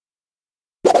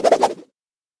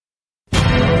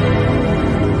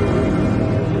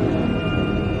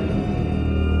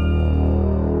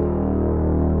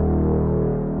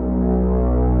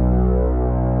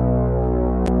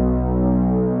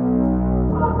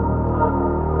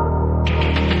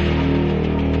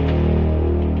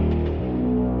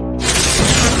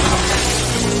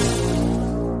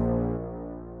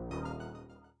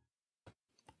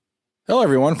Hello,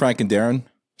 everyone. Frank and Darren,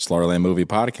 Slaughterland Movie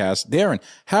Podcast. Darren,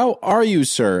 how are you,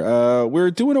 sir?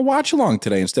 We're doing a watch-along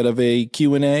today instead of a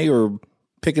Q&A or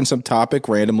picking some topic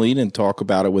randomly and talk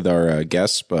about it with our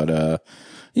guests. But,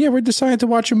 yeah, we're deciding to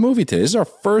watch a movie today. This is our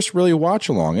first really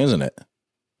watch-along, isn't it?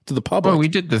 To the public. Well, we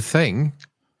did the thing.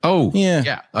 Oh,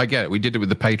 yeah, I get it. We did it with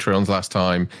the Patreons last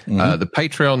time. The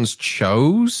Patreons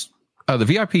chose... the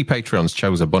VIP Patreons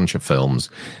chose a bunch of films,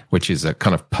 which is a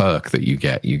kind of perk that you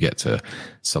get. You get to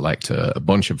select a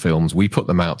bunch of films. We put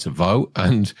them out to vote,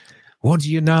 and what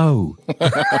do you know?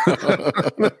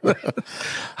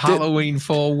 Halloween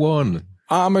 4-1.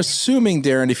 I'm assuming,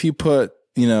 Darren, if you put,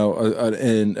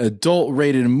 an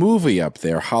adult-rated movie up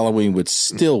there, Halloween would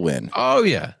still win. Oh,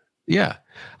 yeah. Yeah.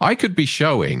 I could be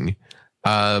showing,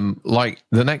 like,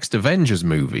 the next Avengers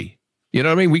movie. You know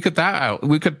what I mean? We could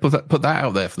put that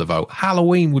out there for the vote.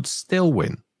 Halloween would still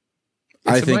win.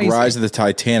 I think amazing. Rise of the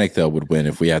Titanic, though, would win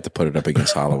if we had to put it up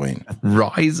against Halloween.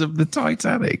 Rise of the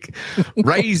Titanic.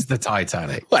 Raise the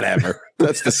Titanic. Whatever.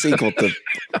 That's the sequel to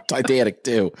Titanic,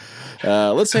 too.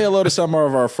 Let's say hello to some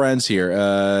of our friends here.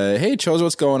 Hey, Chose,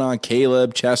 what's going on?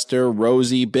 Caleb, Chester,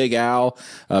 Rosie, Big Al,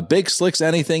 Big Slicks,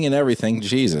 anything and everything.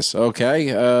 Jesus. Okay.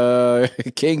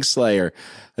 Kingslayer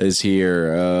is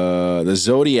here. The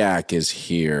Zodiac is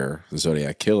here. The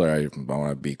Zodiac Killer. I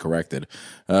want to be corrected.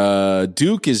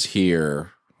 Duke is here.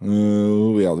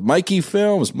 Mikey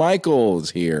Films. Michael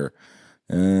is here.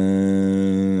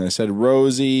 I said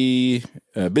Rosie.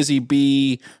 Busy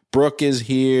Bee. Brooke is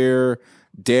here.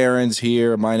 Darren's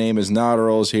here. My name is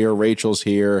Notterl's here. Rachel's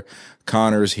here.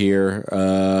 Connor's here.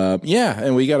 Yeah,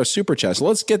 and we got a super chat. So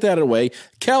let's get that away.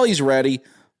 Kelly's ready.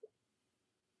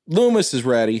 Loomis is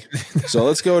ready. So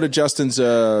let's go to Justin's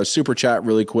super chat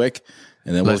really quick,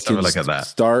 and then let's have a look at that.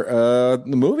 Start the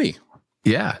movie.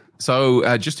 Yeah.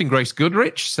 So Justin Grace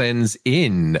Goodrich sends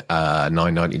in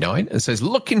 $9.99 and says,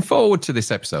 looking forward to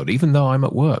this episode, even though I'm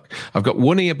at work. I've got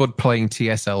one earbud playing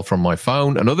TSL from my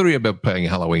phone, another earbud playing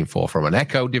Halloween 4 from an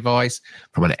Echo device.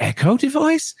 From an Echo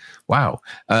device? Wow.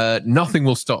 Nothing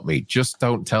will stop me. Just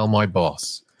don't tell my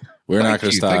boss. We're not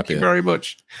going to stop you. Thank you very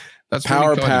much. That's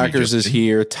Power really Packers is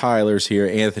here. Tyler's here.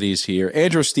 Anthony's here.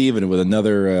 Andrew Steven with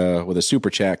another with a super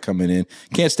chat coming in.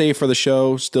 Can't stay for the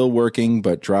show. Still working,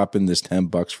 but dropping this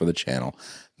 $10 for the channel.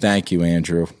 Thank you,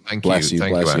 Andrew. Bless you.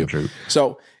 Thank you, Andrew.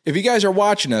 So if you guys are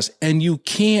watching us and you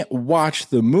can't watch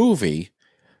the movie,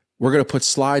 we're going to put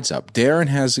slides up. Darren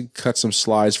has cut some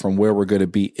slides from where we're going to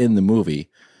be in the movie.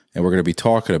 And we're going to be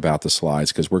talking about the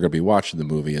slides because we're going to be watching the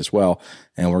movie as well.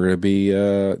 And we're going to be,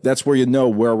 that's where you know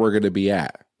where we're going to be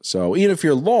at. So even if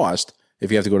you're lost, if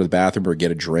you have to go to the bathroom or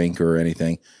get a drink or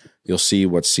anything, you'll see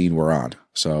what scene we're on.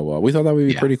 So we thought that would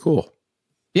be pretty cool.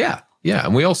 Yeah, yeah,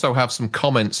 and we also have some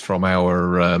comments from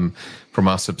our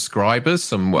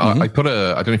subscribers. I put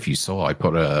I don't know if you saw, I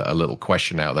put a little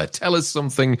question out there. Tell us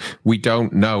something we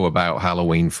don't know about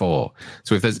Halloween 4.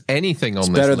 So if there's anything on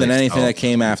this better list, than anything that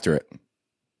came after it.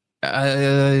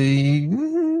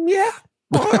 Yeah.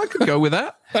 Well, I could go with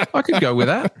that.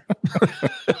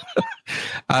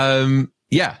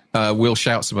 We'll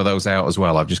shout some of those out as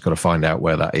well. I've just got to find out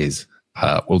where that is.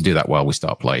 We'll do that while we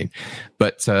start playing.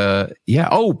 But yeah.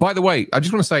 Oh, by the way, I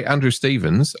just want to say, Andrew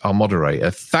Stevens, our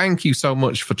moderator, thank you so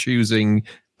much for choosing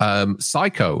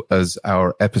Psycho as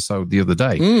our episode the other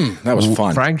day. That was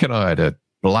fun. Frank and I had a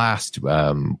blast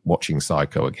watching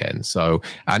Psycho again. So,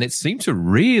 and it seemed to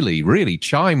really, really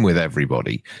chime with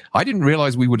everybody. I didn't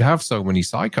realize we would have so many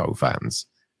Psycho fans.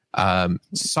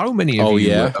 So many of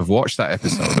you have watched that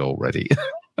episode already.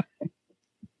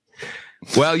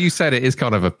 Well, you said it is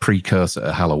kind of a precursor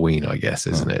to Halloween, I guess,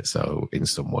 isn't it? So, in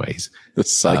some ways, the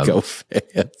Psycho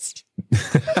fans.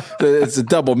 It's a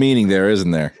double meaning there,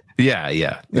 isn't there?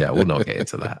 Yeah. We'll not get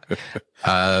into that.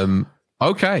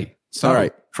 Okay. So, all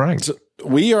right, Frank. So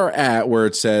we are at where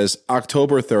it says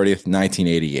October 30th,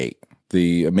 1988.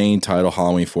 The main title,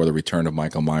 Halloween 4, The Return of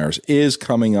Michael Myers, is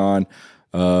coming on.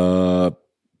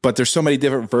 But there's so many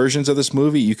different versions of this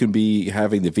movie. You can be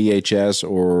having the VHS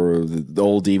or the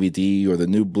old DVD or the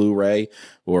new Blu-ray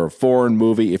or a foreign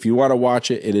movie. If you want to watch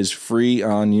it, it is free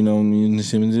on,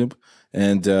 YouTube,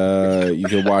 and you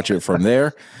can watch it from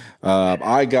there.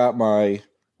 I got my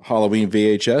Halloween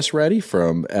VHS ready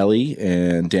from Ellie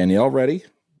and Danielle ready.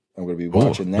 I'm going to be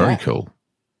watching that. Very cool.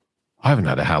 I haven't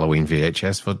had a Halloween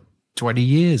VHS for 20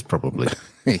 years, probably.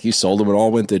 You sold them and all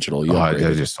went digital. I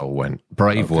just all went.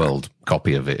 Brave World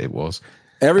copy of it was.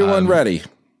 Everyone ready?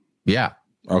 Yeah.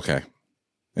 Okay.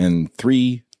 And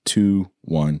 3, 2,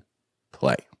 1,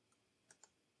 play.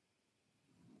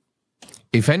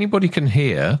 If anybody can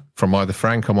hear from either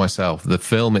Frank or myself the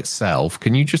film itself,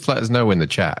 can you just let us know in the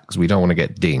chat? Because we don't want to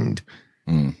get dinged.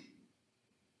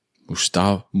 We'll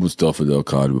Mustafa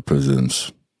Delgado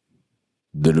presents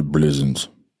The Blizzards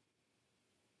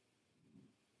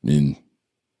in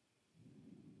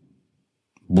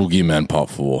Boogeyman Part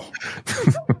 4.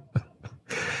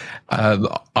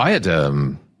 I had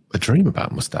a dream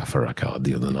about Mustafa Akkad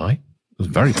the other night. It was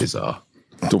very bizarre.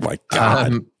 Oh my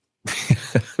God.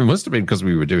 It must have been because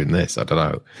we were doing this. I don't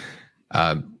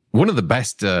know. One of the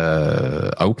best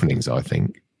openings, I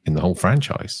think, in the whole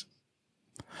franchise.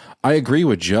 I agree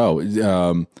with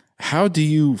Joe. How do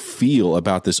you feel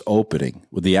about this opening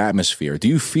with the atmosphere? Do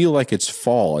you feel like it's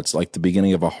fall? It's like the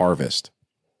beginning of a harvest,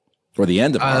 or the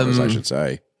end of harvest, I should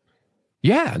say.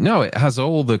 Yeah, no, it has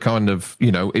all the kind of,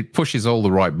 it pushes all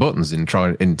the right buttons in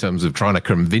terms of trying to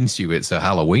convince you it's a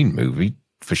Halloween movie,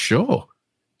 for sure.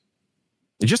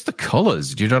 Just the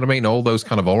colors, do you know what I mean? All those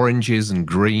kind of oranges and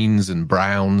greens and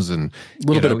browns and a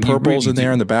little bit of purples in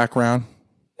there in the background.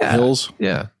 Yeah, hills.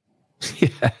 Yeah.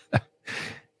 Yeah.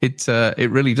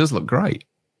 It really does look great.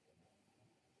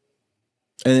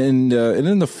 And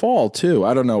in the fall too.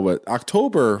 I don't know what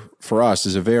October for us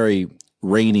is a very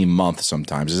rainy month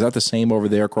sometimes. Is that the same over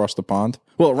there across the pond?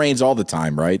 Well, it rains all the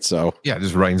time, right? So yeah, it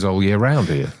just rains all year round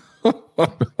here.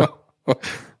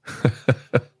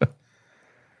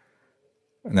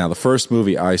 Now, the first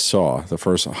movie I saw, the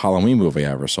first Halloween movie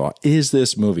I ever saw, is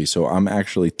this movie. So I'm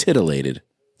actually titillated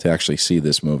to actually see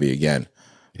this movie again.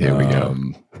 Here we go.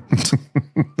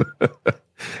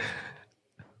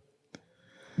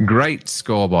 Great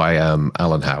score by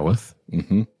Alan Howarth.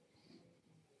 Mm-hmm.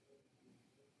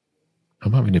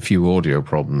 I'm having a few audio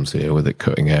problems here with it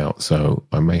cutting out, so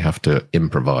I may have to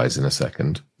improvise in a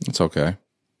second. It's okay.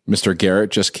 Mr.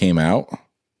 Garrett just came out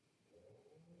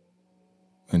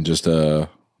and just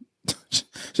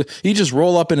he just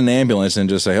roll up in an ambulance and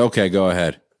just say, "Okay, go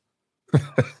ahead."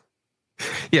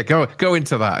 Yeah, go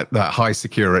into that high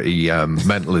security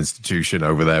mental institution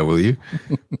over there, will you?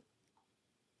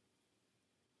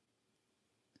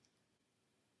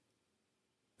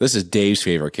 This is Dave's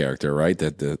favorite character, right?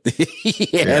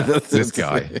 This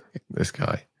guy.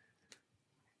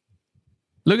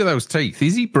 Look at those teeth.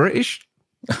 Is he British?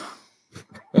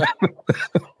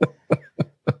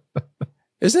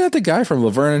 Isn't that the guy from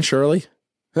Laverne and Shirley?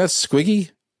 That's Squiggy.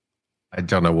 I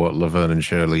don't know what Laverne and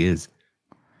Shirley is.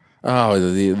 Oh,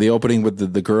 the opening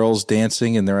with the girls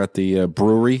dancing and they're at the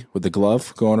brewery with the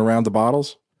glove going around the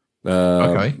bottles.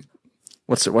 Okay.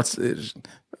 What's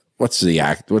the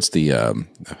act? What's the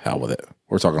hell with it?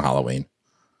 We're talking Halloween.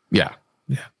 Yeah.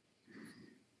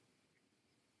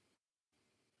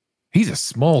 He's a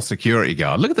small security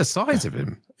guard. Look at the size of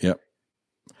him. Yep.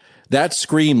 That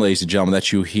scream, ladies and gentlemen,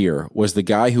 that you hear was the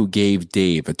guy who gave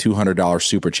Dave a $200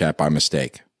 super chat by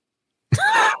mistake.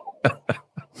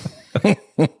 Do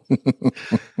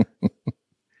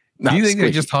you think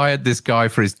they just hired this guy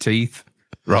for his teeth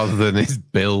rather than his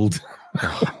build?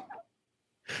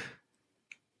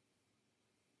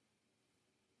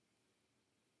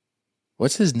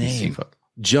 What's his name?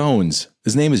 Jones.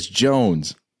 His name is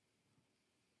Jones.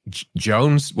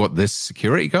 Jones? What, this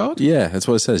security guard? Yeah, that's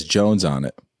what it says. Jones on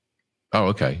it. Oh,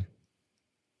 okay.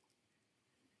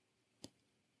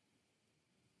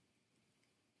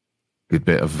 Good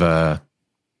bit of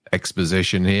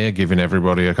exposition here, giving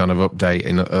everybody a kind of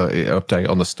update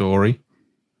on the story.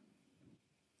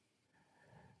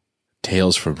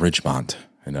 Tales from Ridgemont,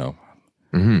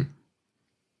 Mm-hmm.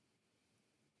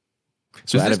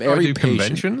 So out of every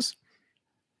conventions,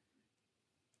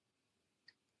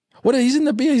 what? He's in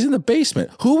the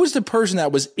basement. Who was the person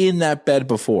that was in that bed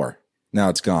before? Now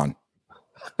it's gone.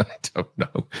 I don't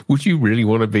know. Would you really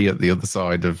want to be at the other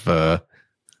side of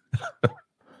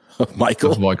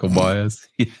Michael? Of Michael Myers?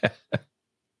 Yeah.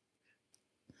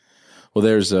 Well,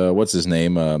 there's what's his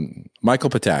name? Michael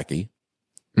Pataki,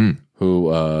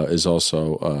 who is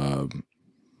also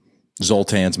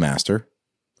Zoltan's master.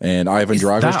 And Ivan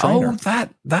Drago's trainer. Oh,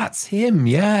 that's him.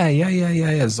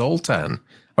 Yeah. Zoltan.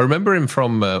 I remember him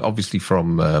from obviously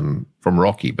from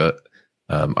Rocky, but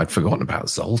I'd forgotten about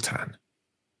Zoltan.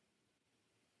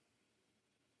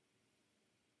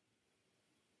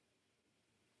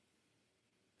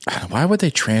 Why would they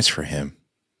transfer him?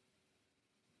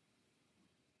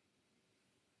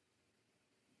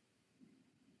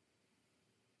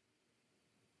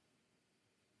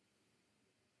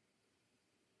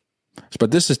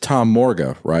 But this is Tom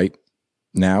Morga, right?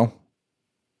 Now?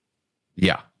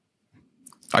 Yeah.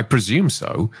 I presume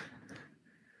so.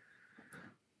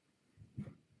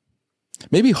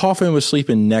 Maybe Hoffman was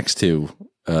sleeping next to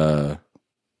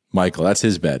Michael. That's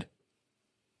his bed.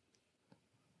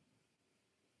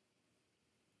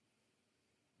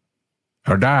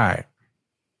 Or die.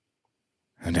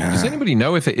 Does anybody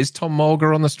know if it is Tom Morga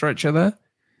on the stretcher there?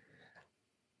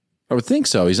 I would think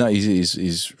so. He's not.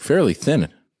 He's fairly thin.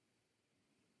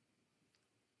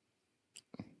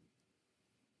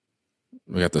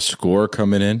 We got the score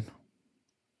coming in.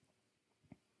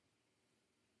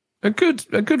 A good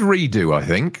redo, I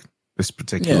think. This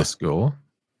particular score.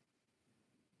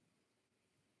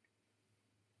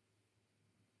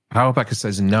 Powerbacker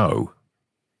says no.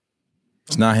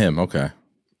 It's not him. Okay.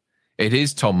 It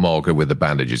is Tom Morgan with the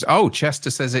bandages. Oh,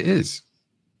 Chester says it is.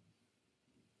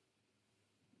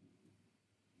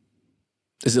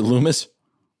 Is it Loomis?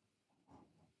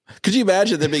 Could you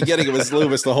imagine the beginning it was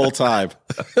Loomis the whole time?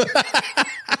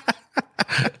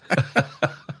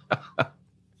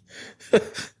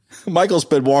 Michael's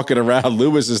been walking around.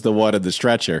 Loomis is the one in the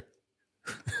stretcher.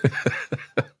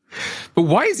 But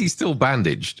why is he still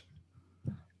bandaged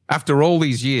after all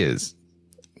these years?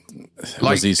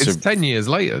 Like, it's 10 years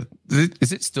later.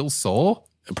 Is it still sore?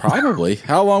 Probably.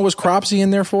 How long was Cropsey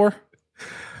in there for?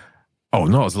 Oh,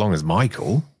 not as long as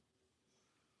Michael.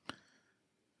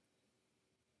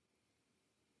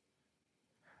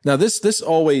 Now, this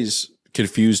always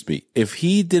confused me. If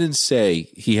he didn't say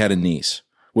he had a niece,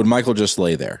 would Michael just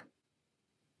lay there?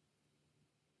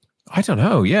 I don't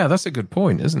know. Yeah, that's a good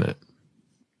point, isn't it?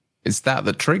 It's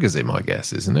that triggers him, I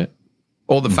guess, isn't it?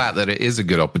 Or the fact that it is a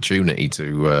good opportunity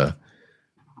to...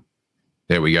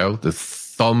 there we go. The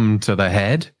thumb to the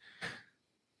head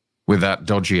with that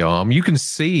dodgy arm. You can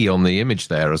see on the image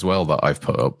there as well that I've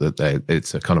put up that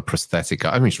it's a kind of prosthetic.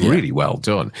 I mean, it's really well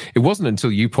done. It wasn't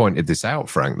until you pointed this out,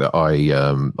 Frank, that I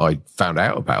found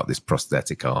out about this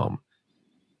prosthetic arm.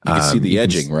 You can see the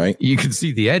edging, right? You can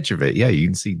see the edge of it. Yeah, you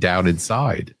can see down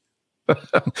inside.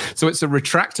 So it's a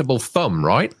retractable thumb,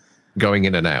 right? Going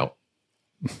in and out.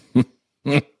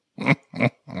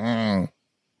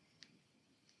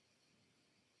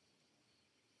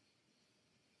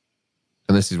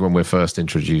 And this is when we're first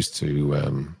introduced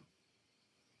to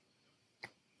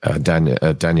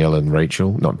Danielle and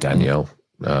Rachel. Not Danielle.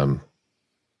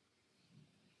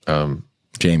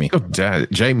 Jamie. Oh,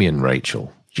 Jamie and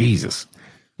Rachel. Jesus.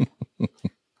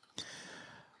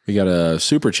 We got a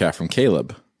super chat from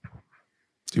Caleb.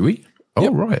 Do we? Oh,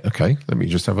 yep. Right. Okay. Let me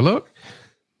just have a look.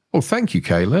 Oh, thank you,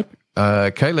 Caleb.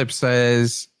 Caleb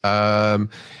says,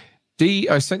 D,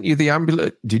 I sent you the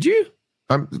ambulance. Did you?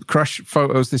 Crash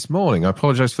photos this morning. I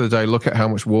apologize for the day. Look at how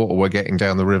much water we're getting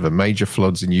down the river. Major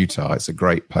floods in Utah. It's a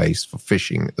great place for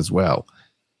fishing as well.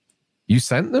 You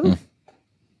sent them?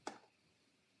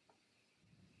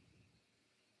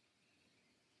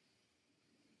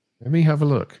 Let me have a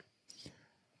look.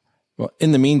 Well,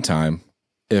 in the meantime,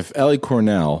 if Ellie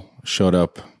Cornell showed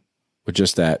up with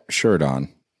just that shirt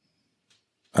on,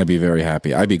 I'd be very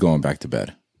happy. I'd be going back to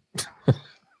bed.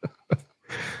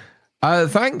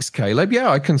 Thanks, Caleb. Yeah,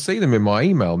 I can see them in my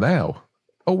email now.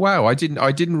 Oh wow, I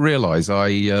didn't realize. I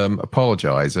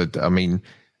apologize. I mean,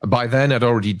 by then I'd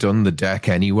already done the deck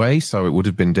anyway, so it would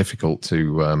have been difficult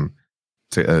to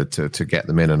get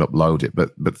them in and upload it.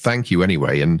 But thank you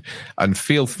anyway, and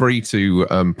feel free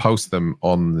to post them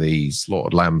on the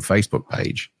Slaughtered Lamb Facebook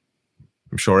page.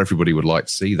 I'm sure everybody would like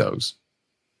to see those.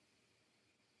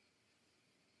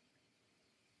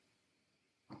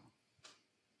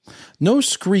 No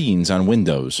screens on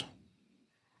Windows.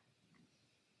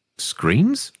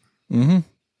 Screens? Mm-hmm.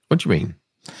 What do you mean?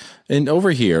 And over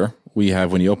here, we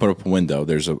have, when you open up a window,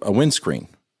 there's a windscreen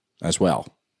as well.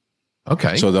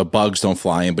 Okay. So the bugs don't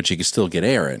fly in, but you can still get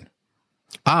air in.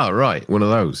 Ah, right. One of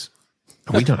those.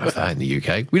 We don't have that in the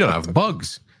UK. We don't have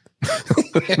bugs.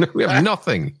 We have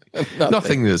nothing.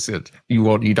 Nothing that's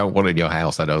you don't want in your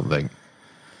house, I don't think.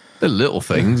 They're little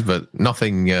things, but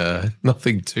nothing to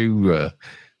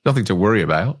worry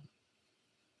about.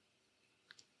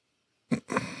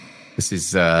 This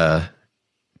is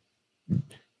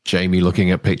Jamie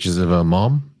looking at pictures of her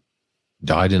mom.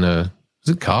 Died in a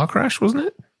car crash, wasn't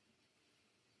it?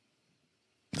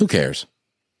 Who cares?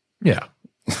 Yeah.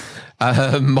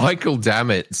 Michael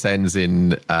Dammit sends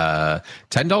in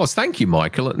 $10. Thank you,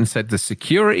 Michael, and said the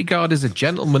security guard is a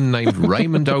gentleman named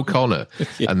Raymond O'Connor,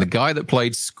 and the guy that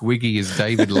played Squiggy is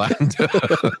David Lander.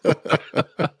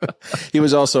 He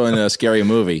was also in a Scary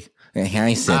Movie.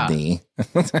 Hi, Sydney.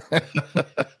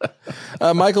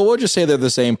 Michael, we'll just say they're the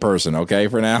same person, okay,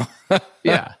 for now?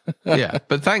 Yeah.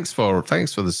 But thanks for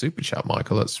the super chat,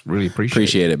 Michael. That's really appreciated.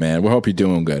 Appreciate it, man. We hope you're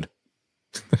doing good.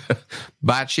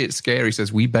 Batshit Scary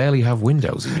says, we barely have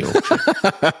windows in Yorkshire.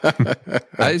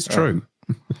 That is true.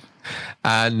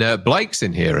 And Blake's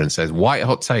in here and says, white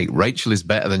hot take, Rachel is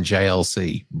better than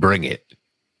JLC. Bring it.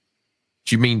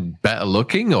 Do you mean better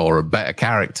looking or a better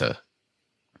character?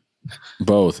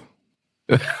 Both.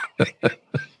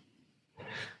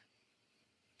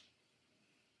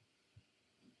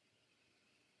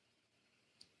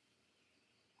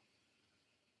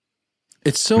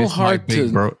 It's so hard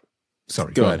to.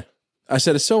 Sorry, go ahead. I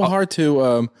said it's so hard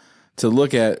to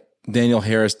look at Danielle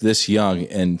Harris this young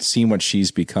and see what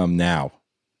she's become now.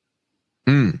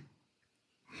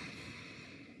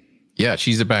 Yeah,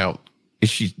 she's the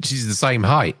same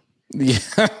height. Yeah.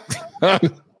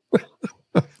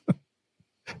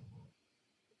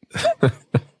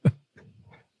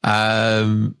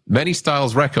 Many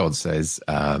Styles Records says,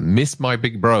 miss my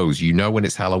big bros. You know when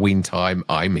it's Halloween time,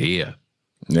 I'm here.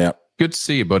 Yeah. Good to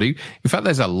see you, buddy. In fact,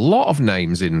 there's a lot of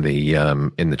names in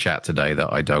the chat today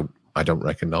that I don't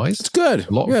recognize. It's good.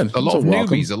 A lot of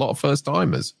newbies, a lot of first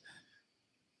timers.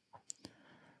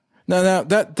 Now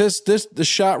that the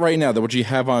shot right now that what you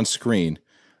have on screen,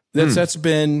 that's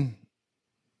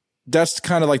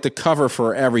kind of like the cover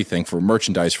for everything, for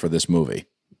merchandise for this movie.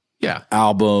 Yeah,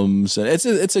 albums, and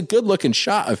it's a good looking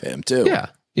shot of him too.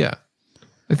 Yeah.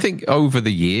 I think over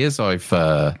the years I've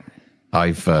kind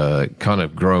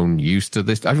of grown used to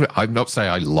this. I'm not saying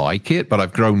I like it, but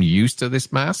I've grown used to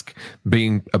this mask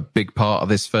being a big part of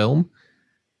this film.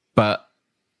 But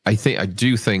I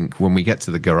do think when we get to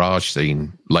the garage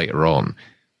scene later on,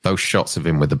 those shots of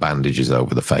him with the bandages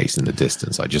over the face in the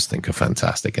distance, I just think are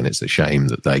fantastic. And it's a shame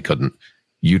that they couldn't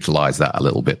utilize that a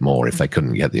little bit more if they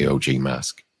couldn't get the OG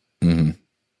mask. Mm-hmm.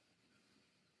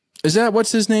 Is that,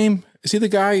 what's his name? Is he the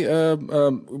guy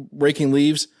raking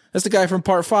leaves? That's the guy from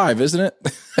Part 5, isn't it?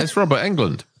 It's Robert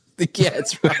Englund. Yeah,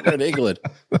 it's Robert Englund.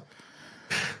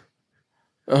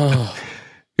 Oh.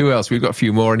 Who else? We've got a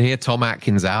few more in here. Tom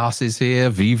Atkins Arse is here.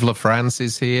 Vive la France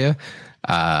is here.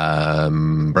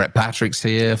 Brett Patrick's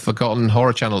here. Forgotten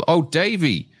Horror Channel. Oh,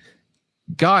 Davey.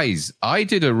 Guys, I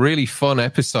did a really fun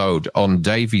episode on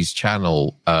Davey's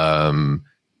channel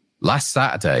last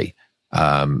Saturday.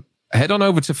 Head on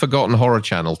over to Forgotten Horror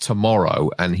Channel tomorrow,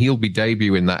 and he'll be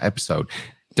debuting that episode.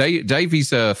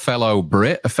 Davey's a fellow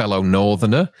Brit, a fellow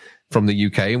Northerner from the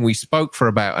UK, and we spoke for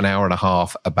about an hour and a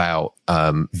half about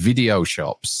video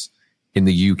shops in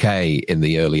the UK in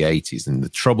the early 80s and the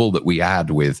trouble that we had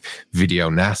with video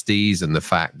nasties and the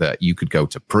fact that you could go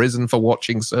to prison for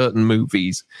watching certain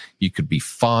movies. You could be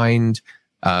fined.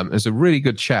 It was a really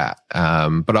good chat,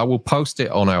 but I will post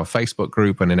it on our Facebook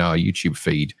group and in our YouTube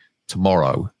feed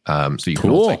tomorrow, so you can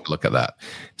all take a look at that.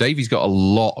 Davey's got a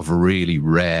lot of really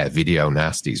rare video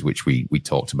nasties, which we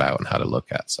talked about and had a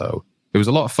look at. So it was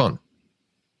a lot of fun.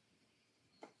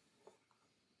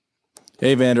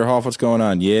 Hey, Vanderhoff, what's going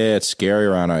on? Yeah, it's scary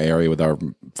around our area with our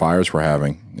fires we're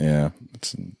having. Yeah,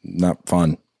 it's not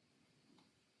fun.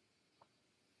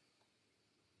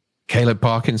 Caleb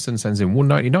Parkinson sends in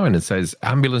 $1.99 and says,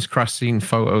 ambulance crash scene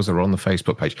photos are on the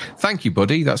Facebook page. Thank you,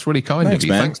 buddy. That's really kind of you.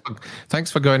 Man.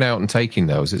 Thanks for going out and taking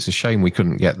those. It's a shame we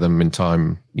couldn't get them in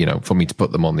time, for me to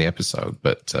put them on the episode,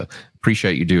 but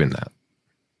appreciate you doing that.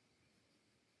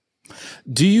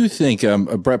 Do you think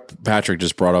Brett Patrick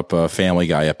just brought up a Family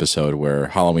Guy episode where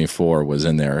Halloween 4 was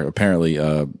in there? Apparently,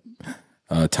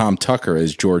 Tom Tucker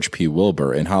is George P.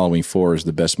 Wilbur, and Halloween 4 is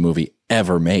the best movie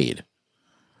ever made.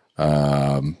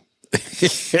 In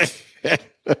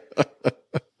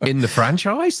the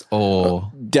franchise,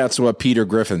 or that's what Peter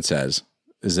Griffin says.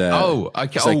 Is that Tom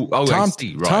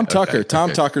Tucker?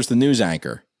 Tom Tucker's the news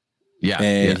anchor. Yeah,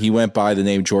 and he went by the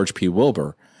name George P.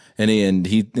 Wilbur. And then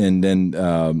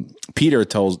Peter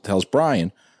tells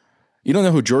Brian, you don't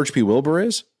know who George P. Wilbur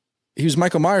is? He was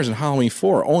Michael Myers in Halloween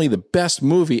 4, only the best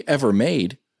movie ever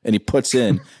made. And he puts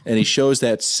in and he shows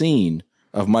that scene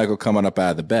of Michael coming up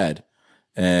out of the bed.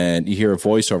 And you hear a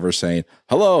voiceover saying,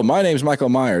 hello, my name's Michael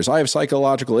Myers. I have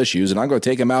psychological issues and I'm going to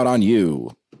take them out on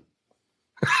you.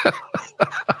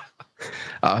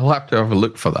 I'll have to have a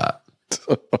look for that.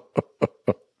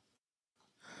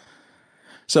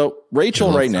 So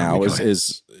Rachel right now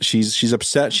is she's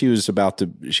upset. She was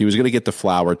going to get the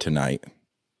flower tonight,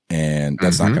 and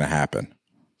that's not going to happen.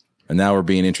 And now we're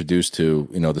being introduced to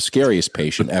the scariest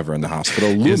patient ever in the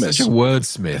hospital, Loomis. You're such a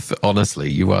wordsmith. Honestly,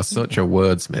 you are such a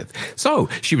wordsmith. So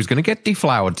she was going to get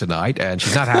deflowered tonight, and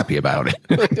she's not happy about it.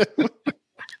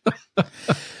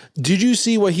 Did you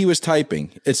see what he was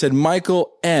typing? It said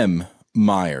Michael M.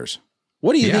 Myers.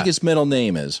 What do you think his middle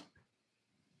name is?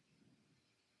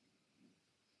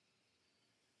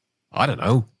 I don't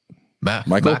know.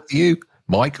 Michael? Matthew?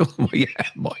 Michael? Yeah,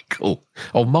 Michael.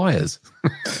 Oh, Myers.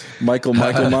 Michael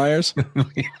Myers?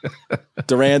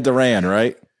 Duran,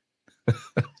 right?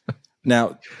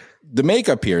 Now, the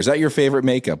makeup here, is that your favorite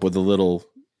makeup with the little...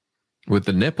 With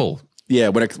the nipple? Yeah,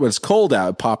 when it's cold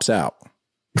out, it pops out.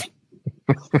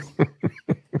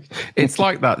 It's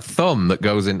like that thumb that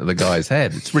goes into the guy's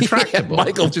head. It's retractable. Yeah,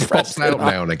 Michael it just pops out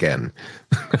now and again.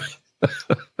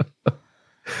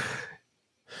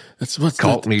 That's what's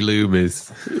Cockney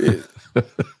Loomis.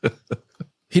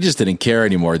 He just didn't care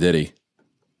anymore, did he?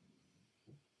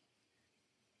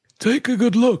 Take a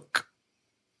good look.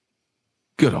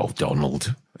 Good old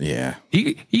Donald. Yeah.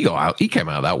 He got out. He came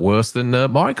out of that worse than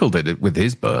Michael did it with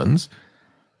his burns.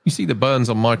 You see the burns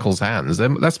on Michael's hands.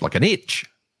 That's like an itch.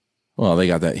 Well, they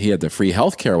got that. He had the free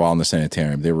health care while in the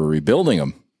sanitarium. They were rebuilding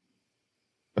him.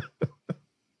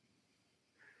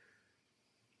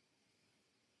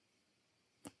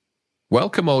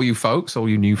 Welcome, all you folks, all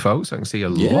you new folks. I can see a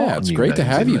lot. Yeah, it's great to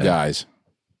have you guys.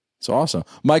 It's awesome.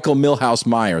 Michael Milhouse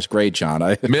Myers. Great, John.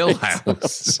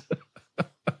 Milhouse.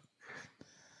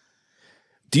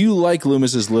 Do you like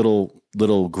Loomis's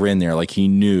little grin there? Like he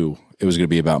knew it was going to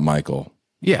be about Michael.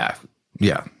 Yeah.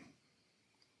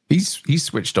 He's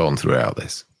switched on throughout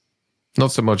this.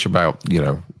 Not so much about,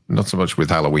 not so much with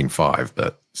Halloween 5,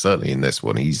 but certainly in this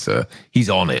one, he's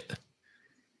on it.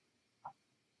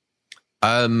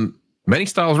 Many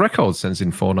Styles Records sends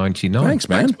in $4.99. Thanks,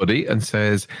 man. Thanks, buddy. And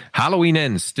says, Halloween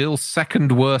Ends, still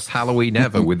second worst Halloween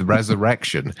ever with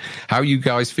Resurrection. How you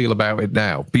guys feel about it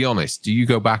now? Be honest. Do you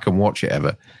go back and watch it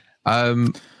ever?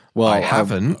 Well, I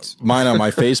haven't. Mine on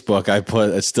my Facebook, I put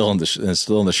it's still in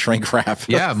the shrink wrap.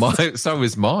 Yeah, so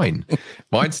is mine.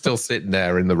 Mine's still sitting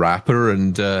there in the wrapper,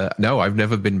 and no, I've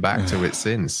never been back to it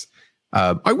since.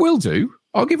 I will do.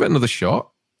 I'll give it another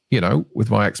shot. With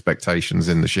my expectations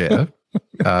in the share.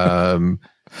 No,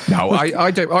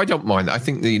 I don't mind. I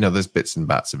think that, there's bits and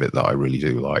bats of it that I really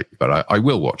do like, but I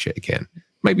will watch it again.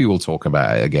 Maybe we'll talk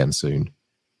about it again soon.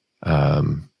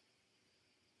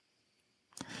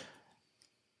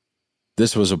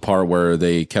 This was a part where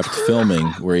they kept filming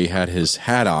where he had his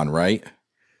hat on, right?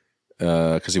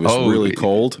 Because he was really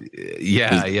cold.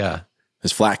 Yeah.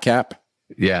 His flat cap.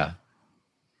 Yeah.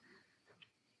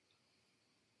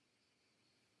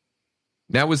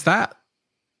 Now, was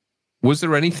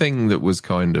there anything that was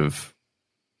kind of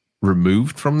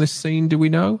removed from this scene? Do we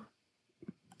know?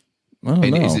 I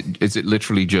don't know. Is it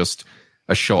literally just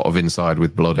a shot of inside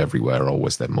with blood everywhere, or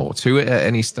was there more to it at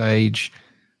any stage?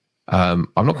 I'm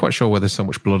not quite sure whether there's so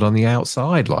much blood on the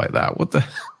outside like that. What the?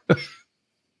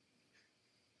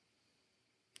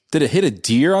 Did it hit a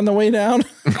deer on the way down?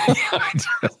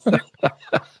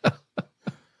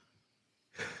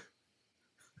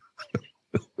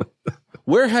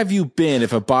 Where have you been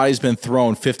if a body's been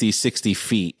thrown 50, 60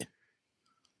 feet?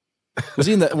 Was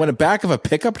he in the back of a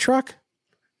pickup truck?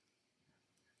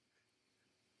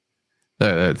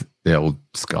 The old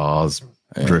scars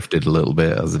drifted a little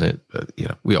bit, hasn't it? But,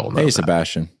 we all know Hey, that.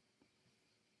 Sebastian.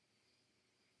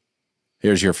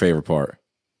 Here's your favorite part.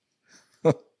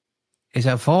 It's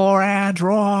a 4-hour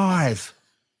drive.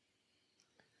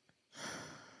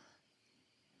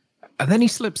 And then he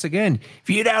slips again. If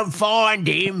you don't find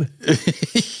him.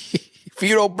 If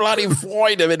you don't bloody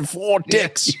find him in 4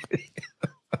 ticks.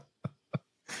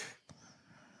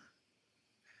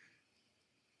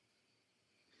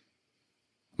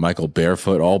 Michael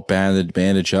barefoot, all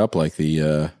bandaged up like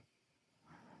the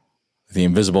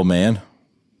Invisible Man.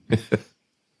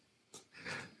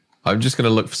 I'm just going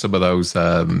to look for some of those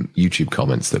YouTube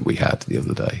comments that we had the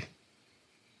other day.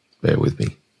 Bear with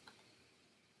me.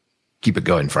 Keep it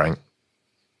going, Frank.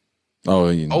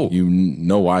 You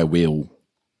know I will.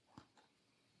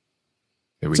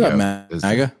 Here we What's go. up,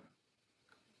 MAGA?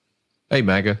 Hey,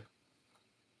 MAGA.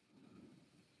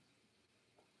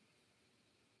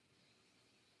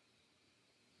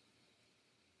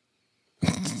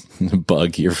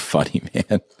 Bug, you're funny,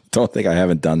 man. Don't think I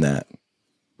haven't done that.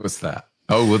 What's that?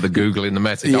 Oh, with the Google in the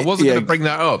message. I wasn't going to bring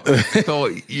that up. I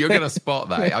thought you're going to spot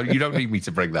that. You don't need me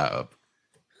to bring that up.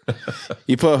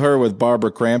 You put her with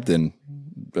Barbara Crampton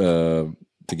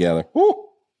together. Woo!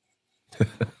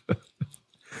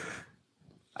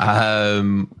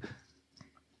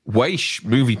 Weish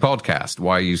Movie Podcast,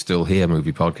 Why Are You Still Here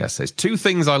Movie Podcast says, 2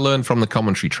 things I learned from the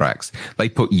commentary tracks. They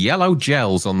put yellow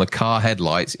gels on the car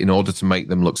headlights in order to make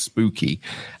them look spooky.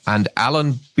 And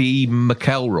Alan B.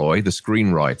 McElroy, the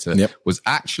screenwriter, was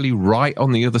actually right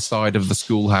on the other side of the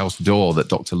schoolhouse door that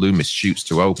Dr. Loomis shoots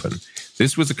to open.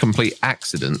 This was a complete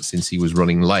accident since he was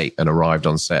running late and arrived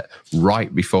on set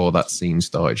right before that scene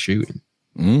started shooting.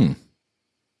 You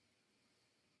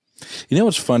know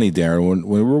what's funny, Darren? When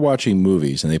we're watching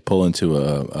movies and they pull into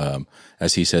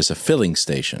as he says, a filling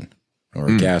station or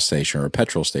a gas station or a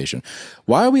petrol station,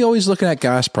 why are we always looking at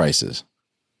gas prices?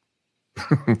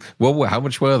 Well, how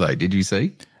much were they? Did you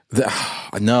see?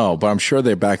 No, but I'm sure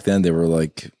back then they were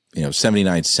like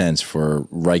 79 cents for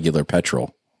regular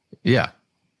petrol. Yeah.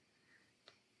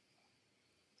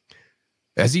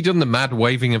 Has he done the mad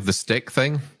waving of the stick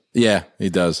thing? Yeah, he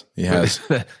does. He has.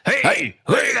 Hey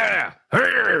there!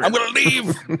 I'm going to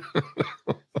leave.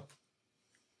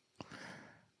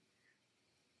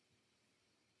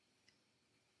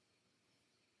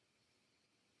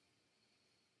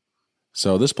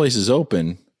 So this place is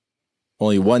open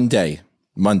only one day,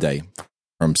 Monday,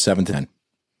 from 7 to 10.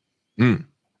 A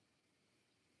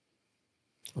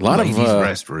lot Ladies'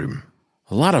 restroom.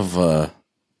 A lot of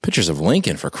pictures of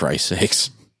Lincoln, for Christ's sakes.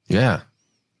 Yeah.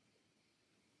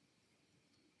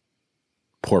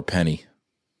 Poor Penny.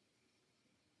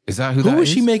 Is that who Who that was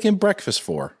is? she making breakfast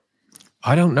for?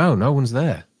 I don't know. No one's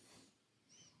there.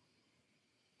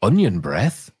 Onion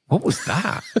breath? What was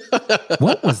that?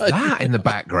 What was that in the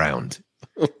background?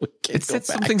 It said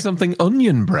something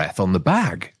onion breath on the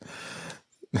bag.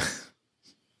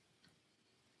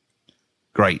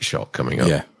 Great shot coming up.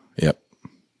 Yeah. Yep.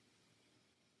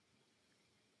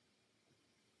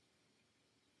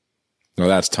 No,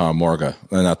 that's Tom Morga.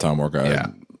 Not Tom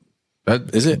Morga. Yeah.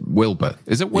 Is it Wilbur?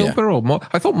 Is it Wilbur or Morga?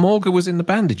 I thought Morga was in the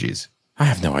bandages. I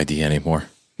have no idea anymore.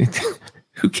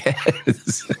 Who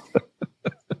cares?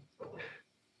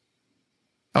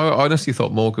 I honestly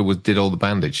thought Morga did all the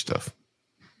bandage stuff.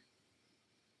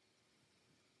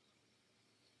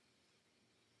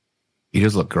 He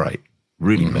does look great.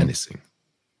 Really menacing.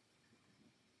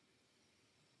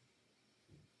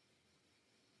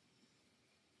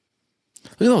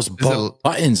 Look at those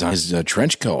buttons on his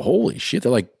trench coat. Holy shit.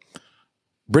 They're like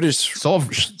British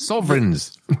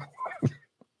sovereigns.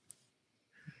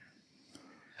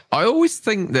 I always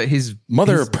think that his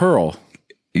mother of pearl.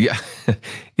 Yeah,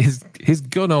 his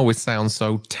gun always sounds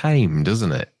so tame,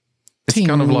 doesn't it? It's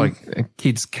kind of like a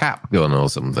kid's cap gun or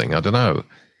something. I don't know.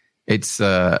 It's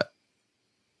when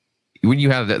you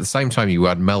had at the same time you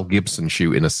had Mel Gibson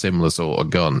shooting a similar sort of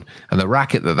gun, and the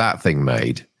racket that thing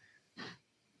made.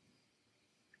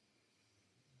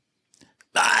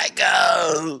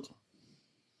 Michael.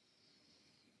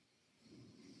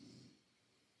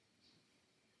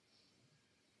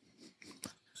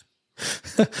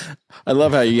 I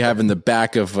love how you have in the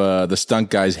back of the stunt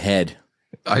guy's head.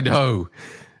 I know.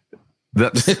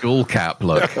 That skull cap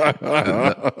look.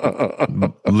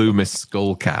 Loomis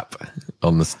skull cap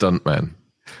on the stuntman.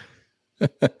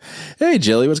 Hey,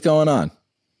 Jilly, what's going on?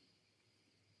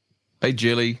 Hey,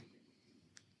 Jilly.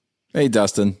 Hey,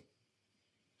 Dustin.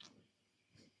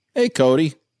 Hey,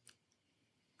 Cody.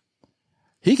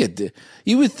 He could.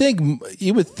 You would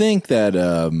think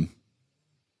that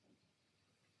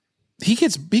he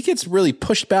gets really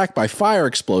pushed back by fire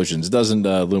explosions, doesn't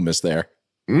Loomis? There.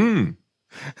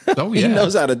 Oh yeah, he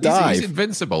knows how to dive. He's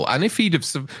invincible, and if he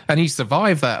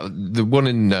survived the one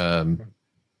in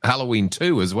Halloween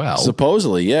 2 as well.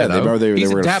 Supposedly, yeah.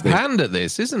 He's a dab hand at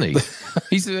this, isn't he?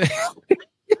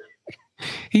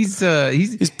 He's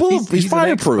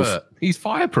fireproof. He's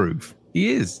fireproof.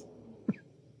 He is.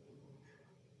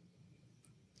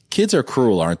 Kids are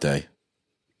cruel, aren't they?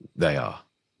 They are.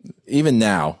 Even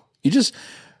now.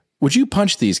 Would you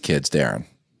punch these kids, Darren?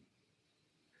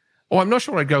 Oh, I'm not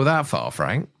sure I'd go that far,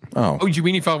 Frank. Oh, you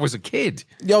mean if I was a kid?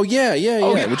 Oh, yeah.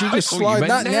 Would you just slide?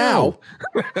 Not now.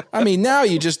 I mean, now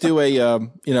you just do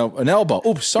an elbow.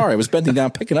 Oops, sorry, I was bending down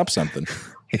picking up something.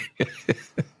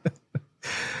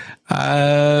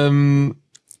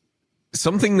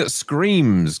 Something that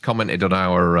screams commented on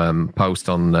our post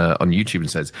on YouTube and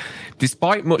says,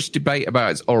 despite much debate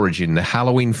about its origin, the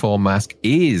Halloween 4 mask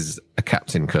is a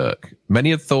Captain Kirk.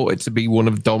 Many had thought it to be one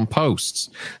of Don Post's,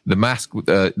 the mask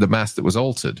that was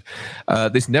altered.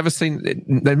 This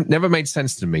never made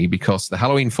sense to me because the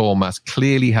Halloween 4 mask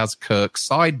clearly has Kirk's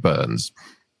sideburns.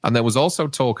 And there was also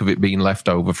talk of it being left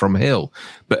over from Hill.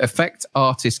 But effect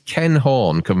artist Ken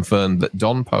Horn confirmed that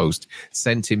Don Post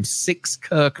sent him 6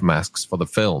 Kirk masks for the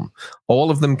film. All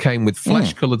of them came with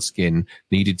flesh-colored skin,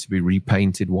 needed to be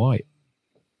repainted white.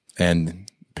 And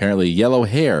apparently yellow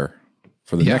hair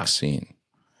for the next scene.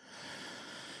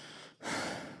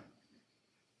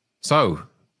 So,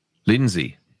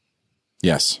 Lindsay.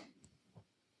 Yes.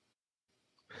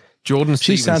 Jordan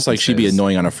She sounds like she'd be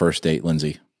annoying on a first date,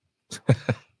 Lindsay.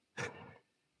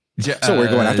 So we're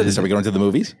going after this. Are we going to the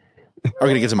movies? Are we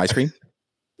going to get some ice cream?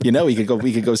 We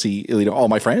could go see all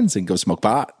my friends and go smoke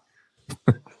pot.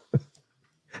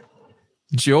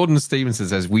 Jordan Stevenson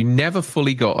says, we never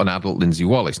fully got an adult Lindsay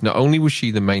Wallace. Not only was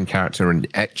she the main character in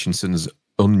Etchinson's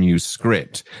unused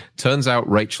script, turns out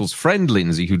Rachel's friend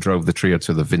Lindsay, who drove the trio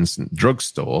to the Vincent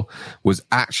drugstore, was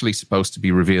actually supposed to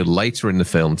be revealed later in the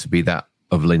film to be that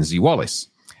of Lindsay Wallace,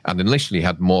 and initially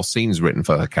had more scenes written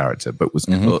for her character, but was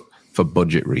cut for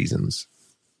budget reasons.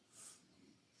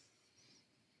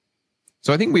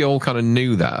 So I think we all kind of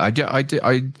knew that.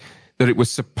 That it was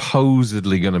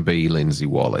supposedly going to be Lindsay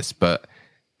Wallace, but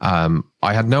I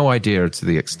had no idea to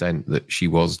the extent that she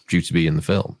was due to be in the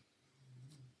film.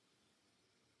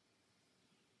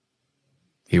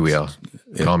 Here we are.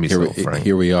 Calm yourself, Frank.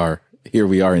 Here we are. Here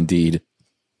we are indeed.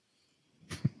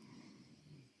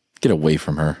 Get away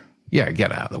from her. Yeah,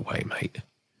 get out of the way, mate.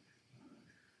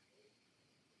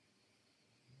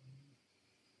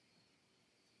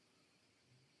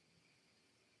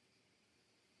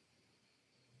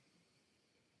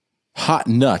 Hot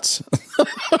nuts.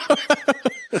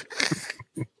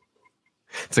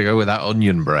 To go with that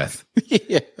onion breath.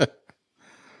 Yeah.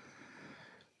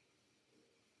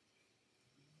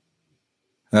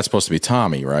 That's supposed to be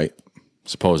Tommy, right?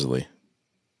 Supposedly.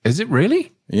 Is it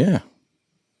really? Yeah.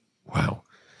 Wow.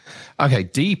 Okay,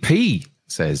 DP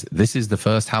says, this is the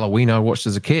first Halloween I watched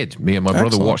as a kid. Me and my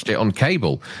brother watched it on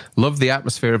cable. Love the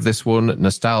atmosphere of this one.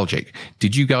 Nostalgic.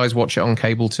 Did you guys watch it on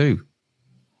cable too?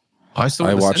 I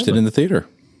watched it in the theater.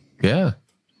 Yeah.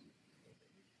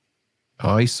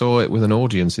 I saw it with an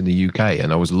audience in the UK,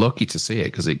 and I was lucky to see it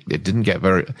because it didn't get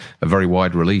a very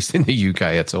wide release in the UK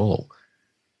at all.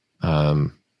 It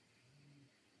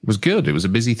was good. It was a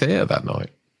busy theater that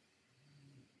night.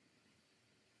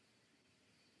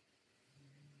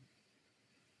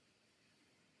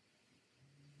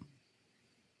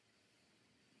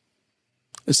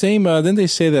 The same, didn't they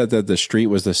say that the street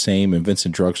was the same and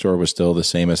Vincent Drugstore was still the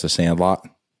same as the Sandlot?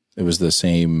 It was the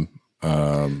same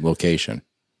location.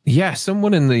 Yeah,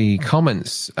 someone in the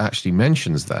comments actually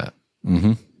mentions that.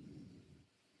 Mm-hmm.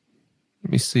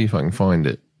 Let me see if I can find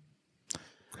it.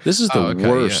 This is the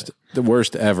worst. Yeah. The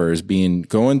worst ever is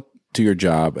going to your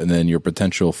job and then your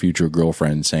potential future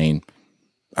girlfriend saying,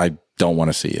 I don't want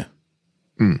to see you.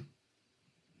 Mm.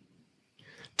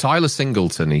 Tyler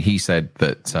Singleton, he said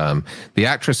that the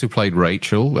actress who played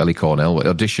Rachel, Ellie Cornell,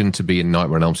 auditioned to be in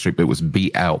Nightmare on Elm Street, but was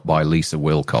beat out by Lisa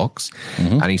Wilcox.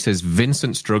 Mm-hmm. And he says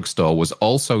Vincent's Drugstore was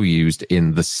also used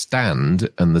in The Stand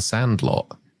and The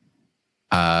Sandlot.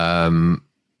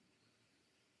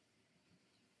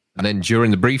 And then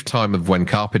during the brief time of when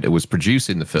Carpenter was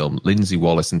producing the film, Lindsay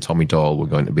Wallace and Tommy Doyle were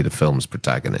going to be the film's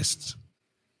protagonists.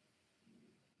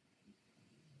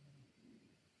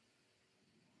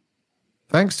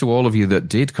 Thanks to all of you that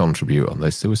did contribute on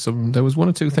this. There was one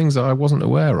or two things that I wasn't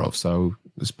aware of, so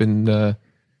it's been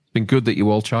good that you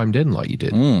all chimed in like you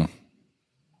did. Mm.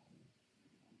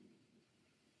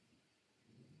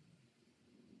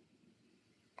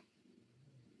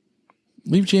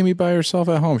 Leave Jamie by herself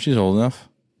at home. She's old enough.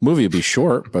 Movie would be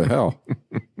short, but hell.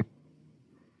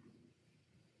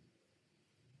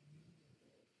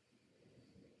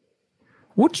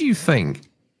 What do you think?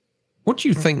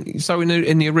 So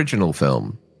in the original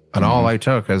film, and all they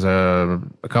took is a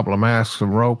couple of masks, a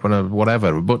rope, and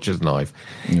a butcher's knife.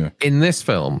 Yeah. In this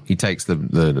film, he takes the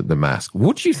mask.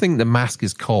 What do you think the mask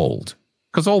is called?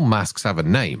 Because all masks have a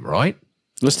name, right?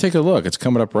 Let's take a look. It's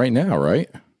coming up right now, right?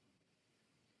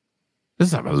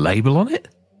 Does it have a label on it?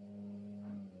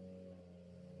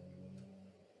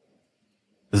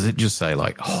 Does it just say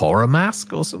like horror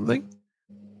mask or something?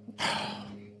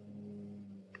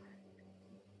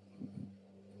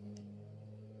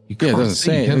 It doesn't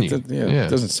say. It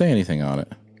doesn't say anything on it.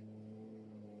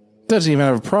 It doesn't even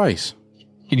have a price.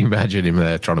 Can you imagine him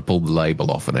there trying to pull the label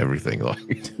off and everything? Like,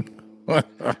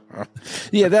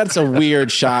 yeah, that's a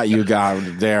weird shot you got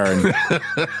there.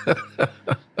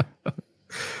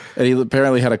 And he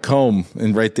apparently had a comb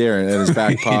right there in his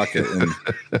back pocket and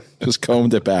just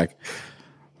combed it back.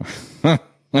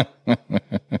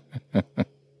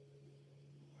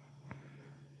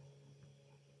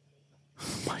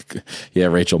 Yeah,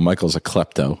 Rachel, Michael's a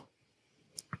klepto.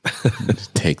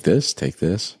 Take this.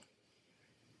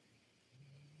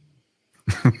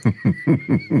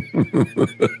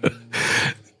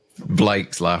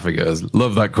 Blake's laughing at us.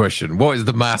 Love that question. What is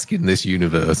the mask in this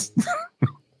universe?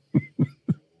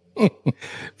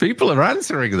 People are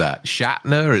answering that.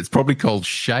 Shatner, it's probably called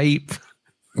Shape.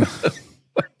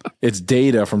 It's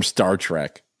Data from Star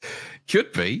Trek.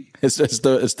 Could be. It's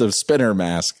the spinner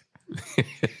mask.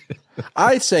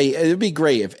 I'd say it'd be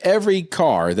great if every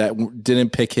car that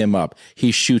didn't pick him up,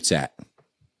 he shoots at.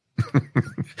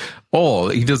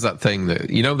 Or he does that thing that,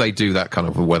 they do that kind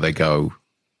of where they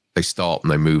they stop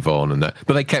and they move on,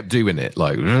 but they kept doing it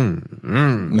like,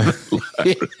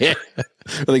 yeah.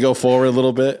 They go forward a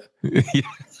little bit. Yeah.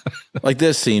 Like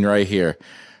this scene right here.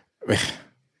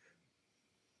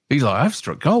 He's like, I've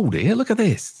struck gold here. Look at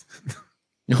this.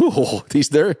 Oh,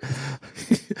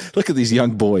 look at these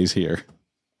young boys here.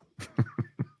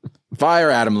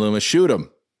 Fire at him, Loomis. Shoot him.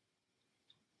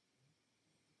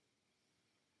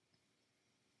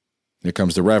 Here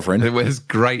comes the Reverend. It was a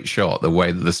great shot, the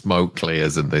way that the smoke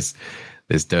clears and this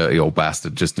dirty old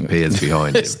bastard just appears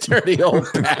behind him. This dirty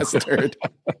old bastard.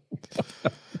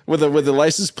 With a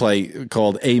license plate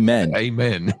called Amen.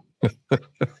 Amen.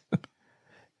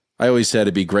 I always said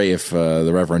it'd be great if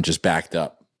the Reverend just backed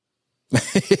up.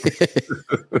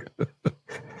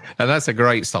 And that's a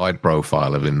great side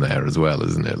profile of him there as well,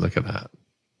 isn't it? Look at that.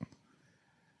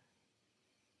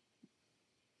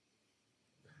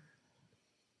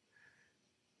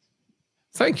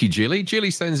 Thank you, Jilly.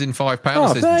 Jilly sends in £5.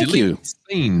 Oh, Says, thank you.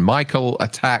 Scene. Michael's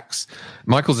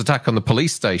attack on the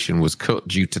police station was cut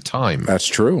due to time. That's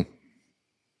true.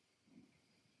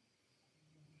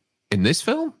 In this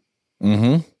film?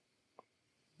 Mm-hmm.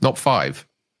 Not 5?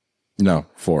 No,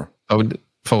 4. Oh,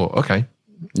 4. Okay.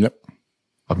 Yep.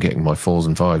 I'm getting my 4s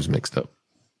and 5s mixed up.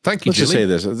 Thank you, Let's Jilly.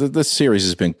 just say this. This series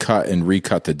has been cut and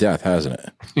recut to death, hasn't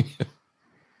it?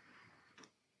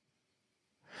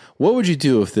 What would you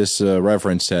do if this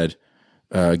reverend said,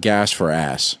 gas for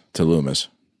ass to Loomis?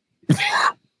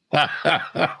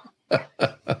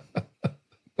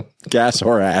 Gas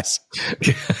or ass?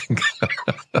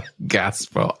 Gas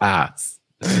for ass.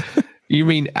 You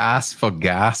mean ass for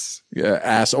gas? Yeah,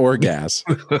 ass or gas.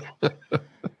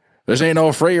 This ain't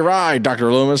no free ride,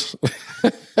 Dr. Loomis.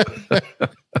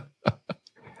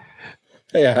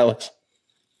 Hey, Alex.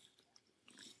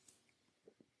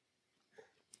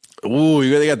 Ooh,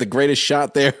 they got the greatest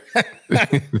shot there.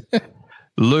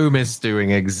 Loomis doing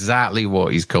exactly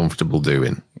what he's comfortable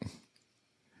doing.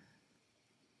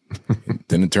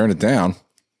 Didn't turn it down.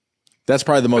 That's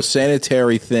probably the most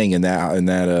sanitary thing in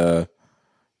that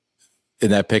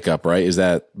pickup, right? Is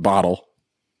that bottle?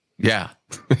 Yeah.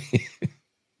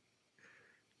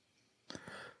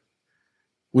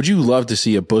 Would you love to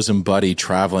see a bosom buddy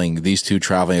these two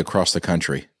traveling across the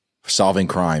country, solving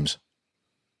crimes?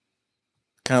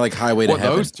 Kind of like Highway to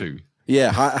Heaven. Those two?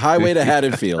 Yeah, Highway to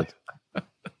Haddonfield.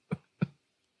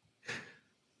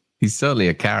 He's certainly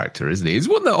a character, isn't he? He's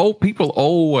one that people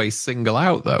always single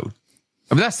out, though.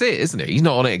 I mean, that's it, isn't it? He's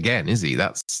not on it again, is he?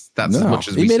 That's as much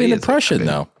as we see. He made an impression,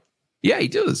 though. Yeah, he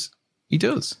does. He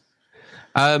does.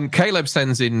 Caleb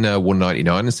sends in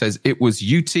 199 and says, it was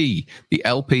UT. The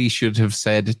LP should have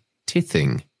said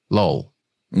tithing. Lol.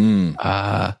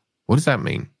 What does that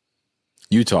mean?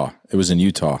 Utah. It was in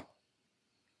Utah.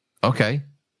 Okay.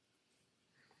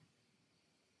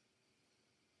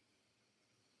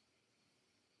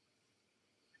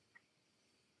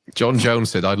 John Jones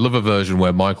said, I'd love a version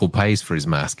where Michael pays for his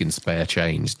mask in spare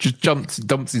change. Just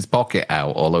dumps his pocket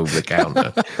out all over the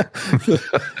counter.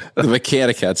 The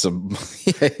mechanic had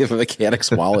the mechanic's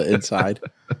wallet inside.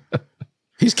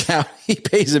 He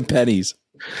pays in pennies.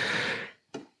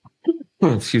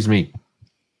 Excuse me.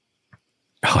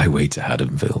 Highway to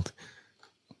Haddonfield.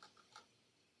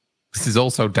 This is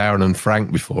also Darren and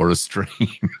Frank before a stream.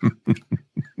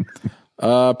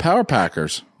 Power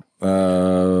Packers.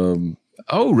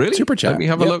 Oh, really? Super chat. Let me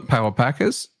have a look. Power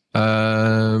Packers.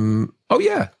 Oh,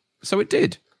 yeah. So it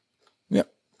did.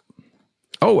 Yep.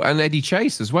 Oh, and Eddie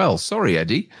Chase as well. Sorry,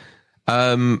 Eddie.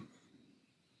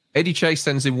 Eddie Chase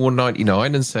sends in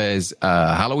 199 and says,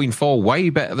 Halloween 4 way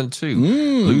better than 2.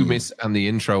 Loomis and the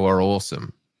intro are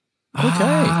awesome. Okay.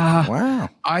 Wow.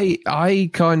 I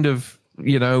kind of,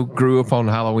 grew up on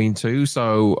Halloween 2,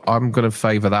 so I'm going to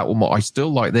favor that one more. I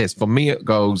still like this. For me, it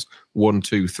goes 1,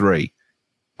 2, 3.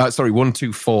 1,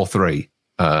 2, 4, 3.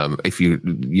 If you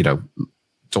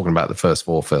talking about the first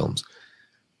 4 films.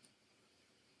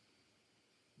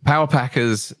 Power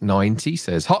Packers 90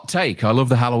 says, hot take. I love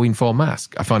the Halloween 4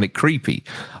 mask. I find it creepy.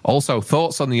 Also,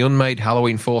 thoughts on the unmade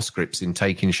Halloween 4 scripts in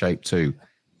taking shape too.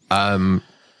 I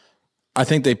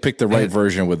think they picked the right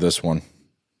version with this one.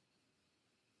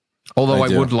 Although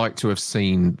I would like to have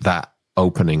seen that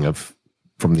opening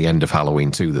from the end of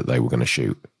Halloween 2 that they were going to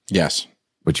shoot. Yes.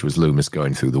 Which was Loomis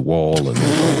going through the wall and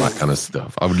all that kind of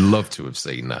stuff. I would love to have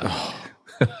seen that.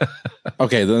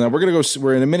 Okay, then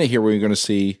we're in a minute here. We're going to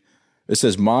see, it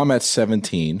says mom at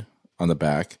 17 on the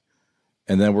back.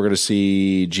 And then we're going to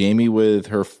see Jamie with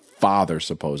her father,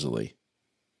 supposedly.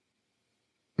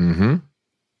 Mm-hmm.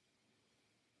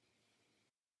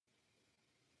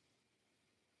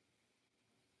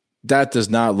 That does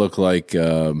not look like,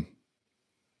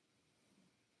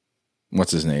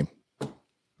 what's his name?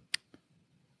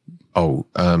 Oh,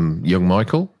 young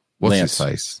Michael? What's Lance. his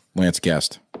face? Lance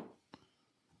Guest.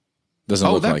 Doesn't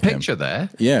look like him. that picture there?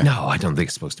 Yeah. No, I don't think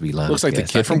it's supposed to be Lance. Looks like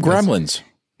Guest. the kid from Gremlins.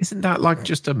 Isn't that like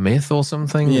just a myth or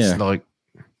something? Yeah. It's like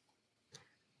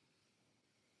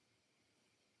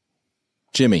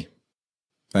Jimmy.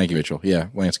 Thank you, Mitchell. Yeah,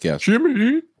 Lance Guest.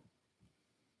 Jimmy.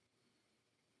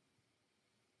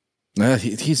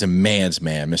 He's a man's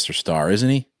man, Mr. Starr, isn't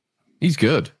he? He's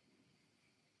good.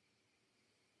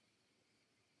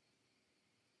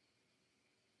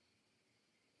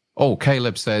 Oh,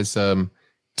 Caleb says,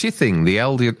 tithing, the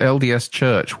LDS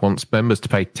church wants members to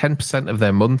pay 10% of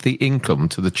their monthly income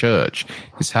to the church.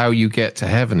 Is how you get to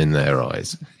heaven in their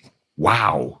eyes.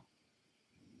 Wow.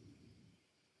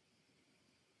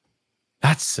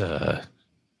 That's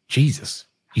Jesus.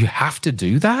 You have to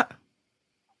do that?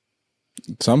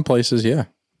 Some places, yeah.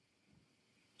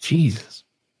 Jesus.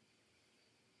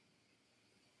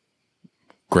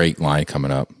 Great line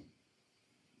coming up.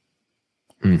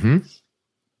 Mm-hmm.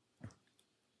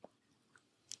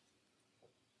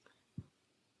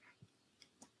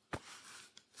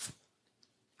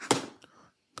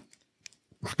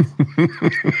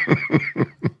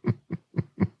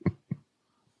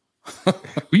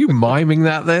 Were you miming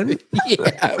that then?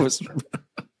 Yeah, it was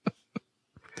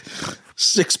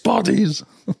 6 bodies.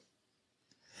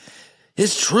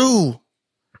 It's true.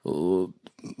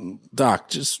 Doc,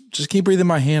 just keep breathing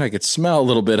my hand. I could smell a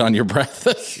little bit on your breath.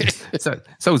 So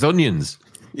it's onions.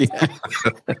 Yeah.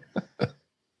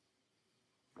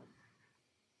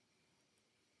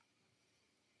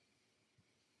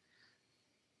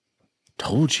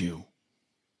 Told you.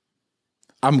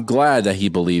 I'm glad that he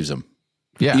believes him.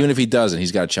 Yeah. Even if he doesn't,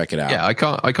 he's got to check it out. Yeah, I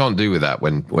can't do with that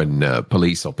when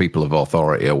police or people of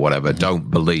authority or whatever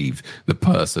don't believe the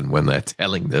person when they're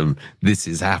telling them this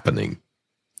is happening.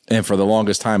 And for the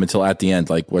longest time until at the end,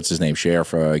 like what's his name,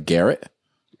 Sheriff Garrett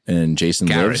and Jason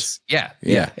Lives. Yeah.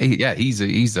 He's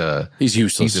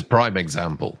useless. He's a prime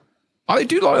example. I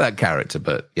do like that character,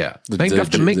 but yeah, named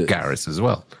after Mick Garris as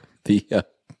well.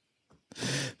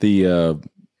 The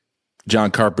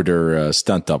John Carpenter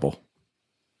stunt double.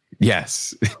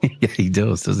 Yes, yeah, he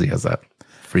does. He has that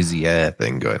frizzy hair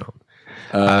thing going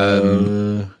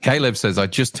on. Caleb says, "I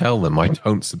just tell them I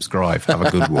don't subscribe. Have a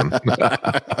good one."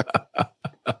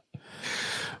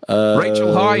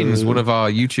 Rachel Hines, one of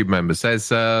our YouTube members, says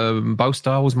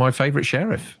Bostar was my favorite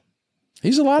sheriff.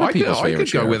 He's a lot of people's favorite. I could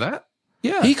sheriff. go with that.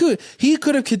 Yeah, he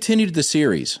could have continued the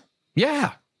series.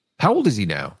 Yeah, how old is he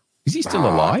now? Is he still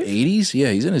alive? 80s?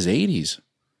 Yeah, he's in his 80s.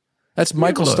 That's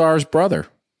Michael Starr's brother.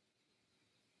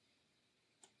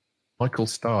 Michael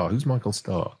Starr. Who's Michael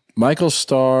Starr? Michael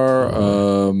Starr.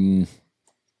 Oh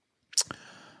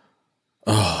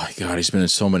my God, he's been in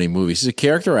so many movies. He's a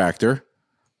character actor.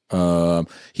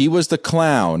 He was the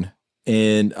clown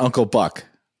in Uncle Buck.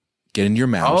 Get in your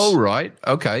mouse. Oh, right.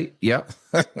 Okay. Yeah.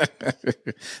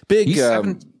 Big. He's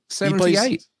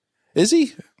 78. Is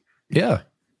he? Yeah.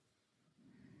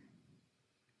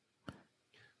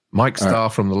 Mike Starr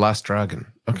from The Last Dragon.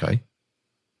 Okay.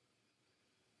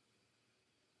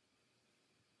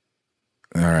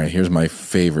 All right, here's my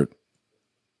favorite.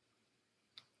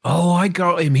 Oh, I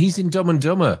got him. He's in Dumb and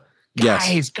Dumber.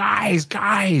 Yes.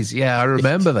 Guys. Yeah, I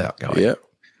remember that guy. Yeah.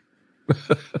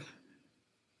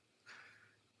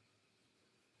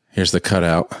 Here's the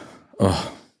cutout.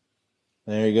 Oh,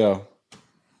 there you go.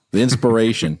 The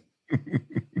inspiration.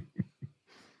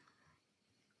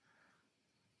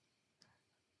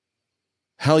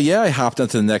 Hell yeah, I hopped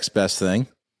onto the next best thing.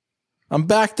 I'm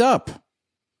backed up.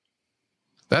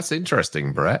 That's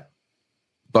interesting, Brett.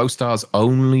 Bostar's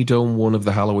only done one of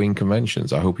the Halloween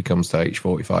conventions. I hope he comes to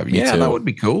H45. Yeah, that would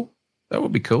be cool. That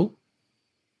would be cool.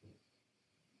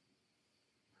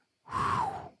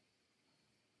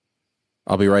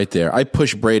 I'll be right there. I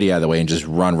push Brady out of the way and just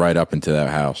run right up into that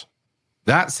house.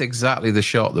 That's exactly the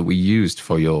shot that we used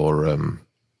for your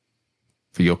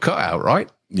cutout,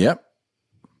 right? Yep.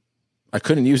 I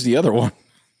couldn't use the other one.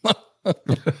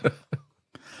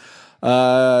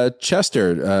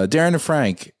 Chester, Darren and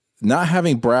Frank, not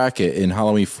having bracket in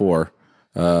Halloween 4,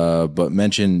 but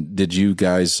mentioned, did you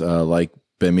guys like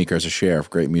Ben Meeker as a sheriff?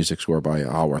 Great music score by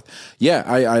Allworth. Yeah,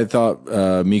 I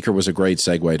thought Meeker was a great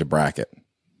segue to bracket.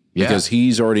 Yeah. Because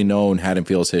he's already known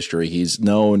Haddonfield's history. He's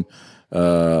known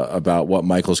about what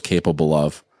Michael's capable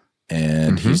of,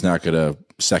 and he's not going to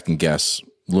second guess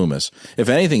Loomis. If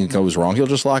anything goes wrong, he'll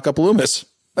just lock up Loomis.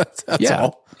 That's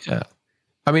all. Yeah.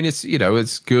 I mean, it's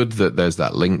it's good that there's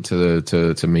that link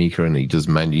to Meeker, and he does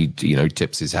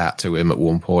tips his hat to him at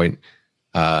one point.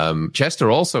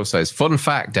 Chester also says, fun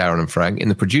fact, Darren and Frank, in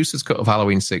the producer's cut of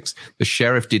Halloween 6, the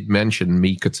sheriff did mention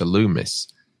Meeker to Loomis.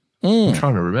 I'm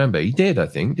trying to remember. He did, I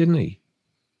think, didn't he?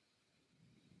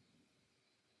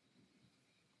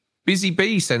 Busy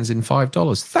Bee sends in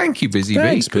 $5. Thank you, Busy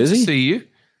Thanks, Bee. Good to see you.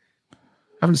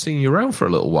 Haven't seen you around for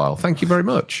a little while. Thank you very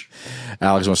much.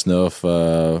 Alex wants to know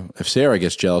if Sarah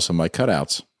gets jealous of my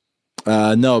cutouts.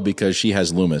 No, because she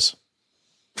has Loomis.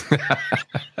 Do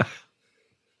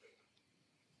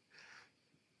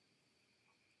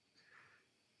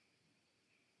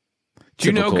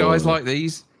you know guys like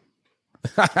these?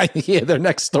 Yeah, they're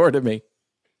next door to me.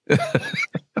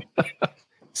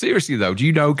 Seriously, though, do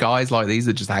you know guys like these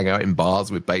that just hang out in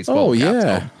bars with baseball caps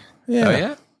on? Yeah.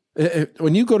 Oh, yeah?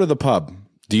 When you go to the pub,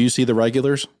 do you see the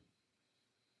regulars?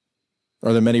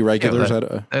 Are there many regulars?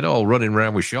 They're all running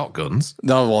around with shotguns.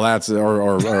 No, well, that's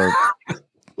or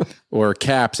or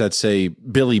caps that say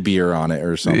Billy Beer on it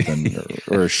or something,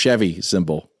 or a Chevy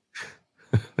symbol.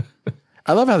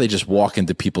 I love how they just walk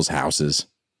into people's houses.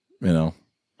 You know,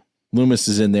 Loomis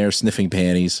is in there sniffing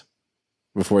panties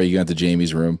before you got to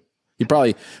Jamie's room. He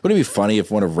probably wouldn't it be funny if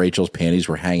one of Rachel's panties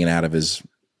were hanging out of his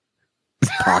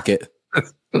pocket.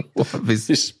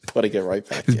 Just putting it right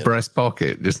back his in. breast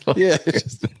pocket. Just like,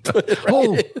 just put it right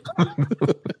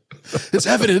in. It's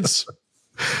evidence.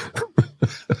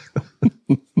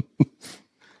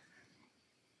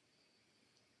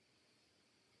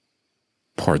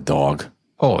 Poor dog.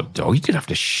 Oh, dog! You didn't have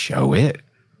to show it.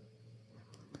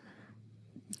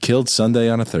 Killed Sunday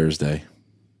on a Thursday.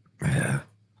 Yeah.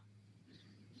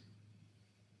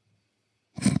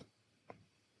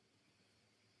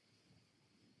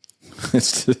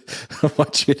 I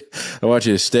want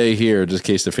you to stay here just in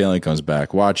case the family comes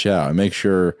back. Watch out and make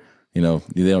sure they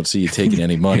don't see you taking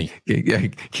any money. Yeah,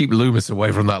 keep Loomis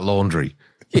away from that laundry.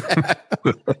 Yeah.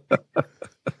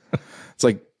 It's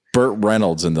like Burt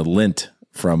Reynolds and the lint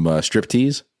from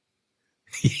Striptease.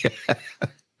 Yeah.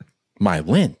 My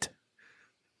lint.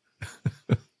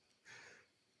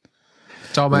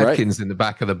 Tom Atkins in the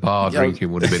back of the bar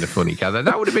drinking would have been a funny character.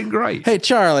 That would have been great. Hey,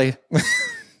 Charlie,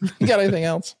 you got anything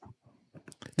else?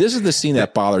 This is the scene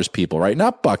that bothers people, right?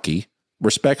 Not Bucky.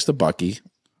 Respects to Bucky.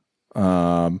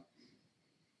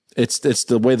 It's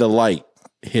the way the light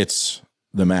hits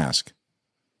the mask.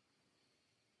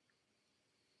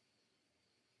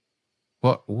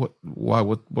 What? Why?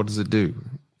 What does it do?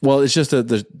 Well, it's just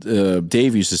that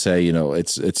Dave used to say,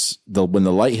 it's when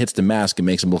the light hits the mask, it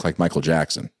makes him look like Michael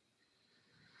Jackson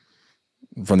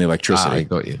from the electricity. I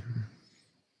got you.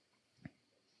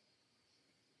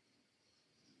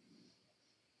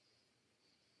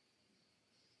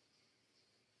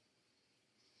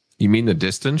 You mean the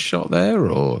distance shot there,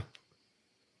 or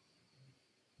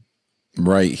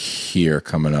right here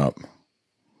coming up,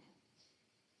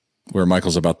 where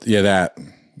Michael's about? That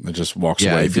just walks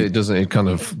away. It doesn't. It kind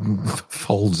of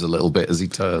folds a little bit as he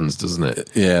turns, doesn't it?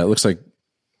 Yeah, it looks like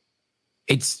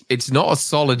it's not as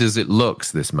solid as it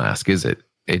looks. This mask, is it?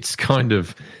 It's kind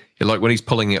of like when he's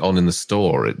pulling it on in the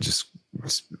store. It's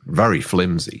very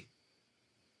flimsy.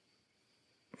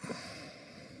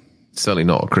 Certainly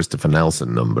not a Christopher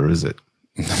Nelson number, is it?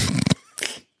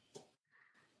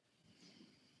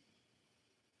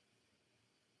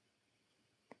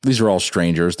 These are all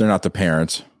strangers. They're not the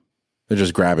parents. They're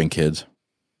just grabbing kids.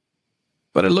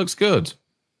 But it looks good.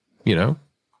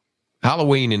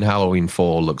 Halloween in Halloween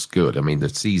 4 looks good. I mean, the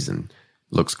season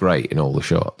looks great in all the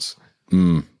shots.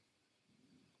 Mm.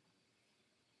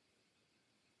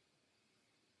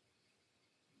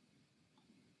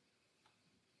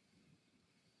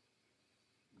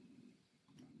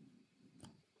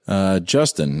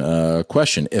 Justin,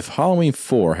 question. If Halloween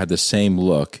 4 had the same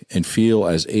look and feel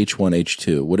as H1,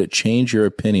 H2, would it change your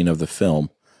opinion of the film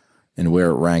and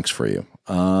where it ranks for you?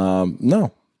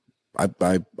 No. I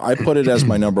put it as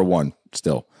my number one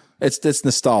still. It's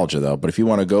nostalgia, though. But if you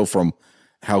want to go from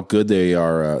how good they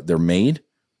are, they're made,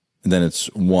 then it's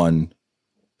 1,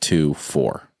 2,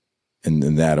 4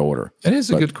 in that order. It is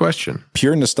a good question.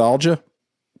 Pure nostalgia,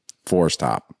 4's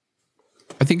top.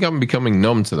 I think I'm becoming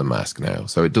numb to the mask now,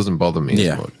 so it doesn't bother me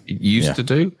as much. It used to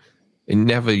do. It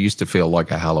never used to feel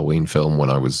like a Halloween film when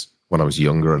I was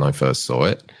younger and I first saw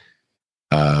it.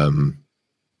 I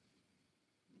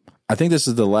think this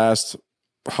is the last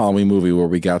Halloween movie where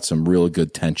we got some real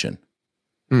good tension.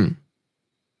 Mm.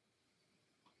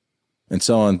 And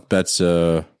someone bets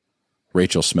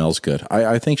Rachel smells good.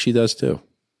 I think she does too.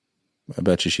 I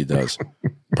bet you she does.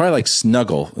 Probably like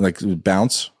snuggle, like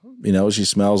bounce. She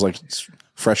smells like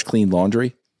fresh, clean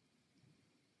laundry.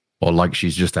 Or like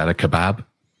she's just had a kebab.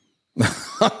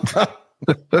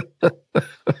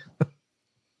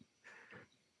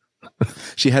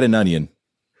 She had an onion.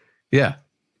 Yeah.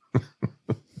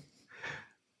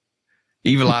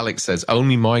 Evil Alex says,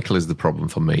 only Michael is the problem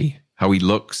for me. How he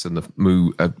looks and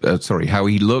how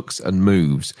he looks and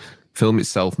moves. Film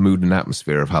itself, mood and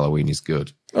atmosphere of Halloween is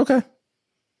good. Okay.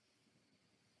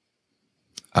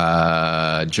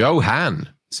 Joe Han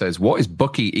says, what is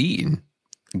Bucky eating?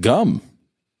 Gum.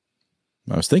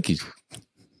 I was thinking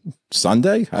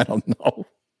Sunday? I don't know.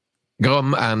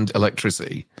 Gum and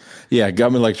electricity. Yeah,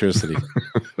 gum and electricity.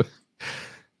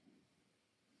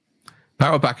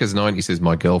 Powerbackers 90 says,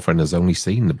 my girlfriend has only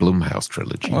seen the Blumhouse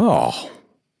trilogy. Oh.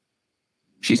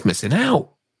 She's missing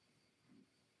out.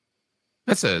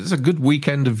 That's a good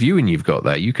weekend of viewing you've got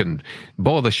there. You can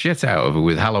bore the shit out of it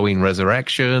with Halloween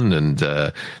Resurrection and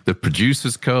the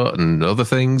producer's cut and other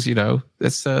things.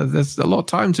 There's a lot of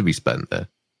time to be spent there.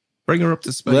 Bring her up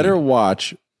to speed. Let her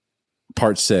watch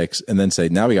part 6 and then say,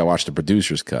 now we got to watch the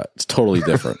producer's cut. It's totally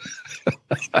different.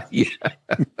 Yeah.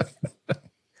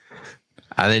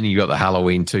 And then you got the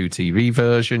Halloween 2 TV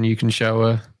version you can show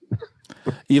her.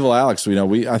 Evil Alex,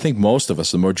 I think most of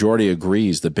us, the majority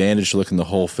agrees the bandaged look in the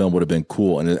whole film would have been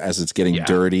cool. And as it's getting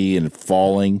dirty and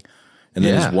falling, and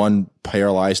then his one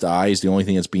paralyzed eye is the only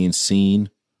thing that's being seen.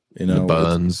 The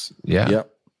burns. Yeah.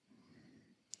 Yep.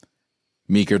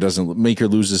 Meeker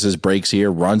loses his brakes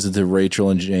here, runs into Rachel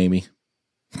and Jamie.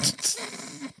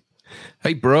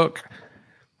 Hey, Brooke.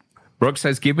 Brooke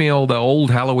says, give me all the old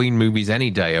Halloween movies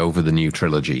any day over the new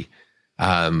trilogy.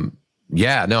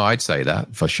 Yeah, no, I'd say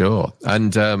that for sure.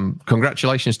 And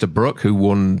congratulations to Brooke, who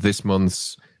won this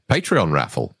month's Patreon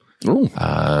raffle.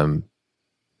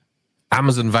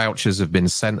 Amazon vouchers have been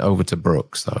sent over to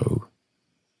Brooke, so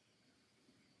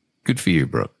good for you,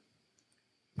 Brooke.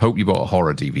 Hope you bought a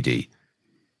horror DVD.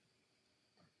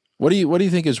 What do you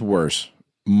think is worse,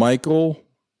 Michael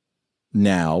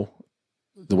now,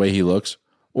 the way he looks,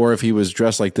 or if he was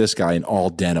dressed like this guy in all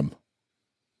denim?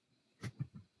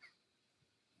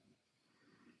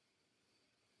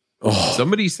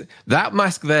 That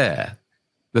mask there,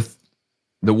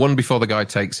 the one before the guy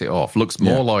takes it off, looks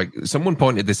more like, someone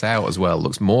pointed this out as well,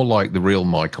 looks more like the real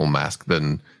Michael mask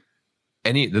than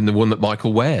the one that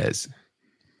Michael wears.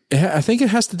 I think it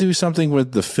has to do something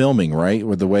with the filming, right?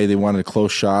 With the way they wanted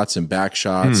close shots and back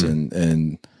shots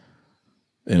and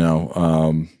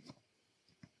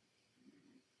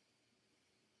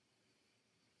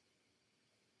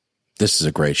this is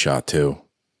a great shot too,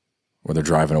 where they're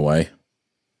driving away.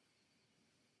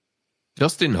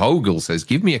 Justin Hogel says,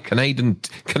 give me a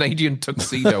Canadian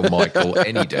tuxedo, Michael,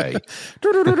 any day.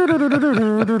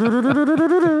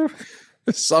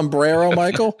 Sombrero,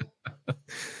 Michael.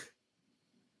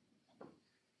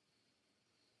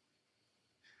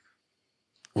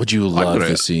 Would you love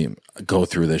to see him go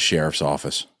through the sheriff's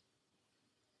office?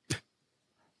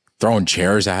 Throwing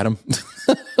chairs at him?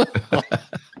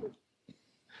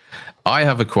 I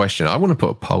have a question. I want to put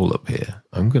a poll up here.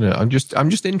 I'm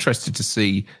just interested to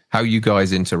see how you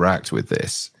guys interact with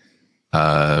this.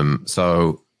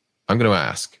 So I'm going to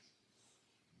ask.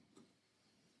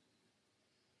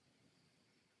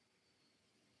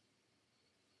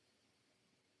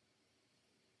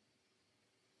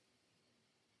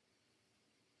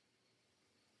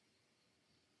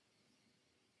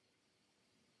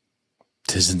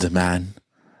 Tisn't the man.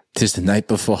 'Tis the night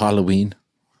before Halloween.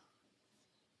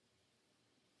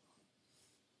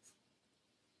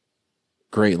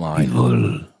 Great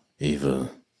line. Evil.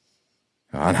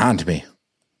 Unhand me.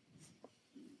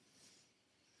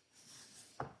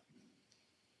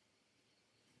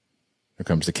 Here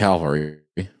comes the cavalry.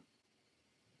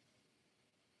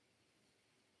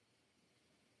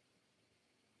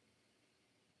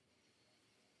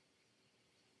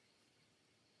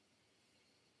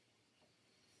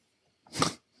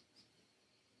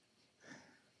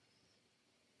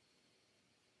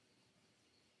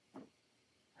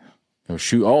 Oh,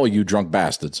 shoot all you drunk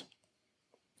bastards.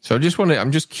 So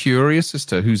I'm just curious as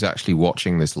to who's actually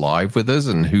watching this live with us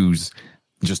and who's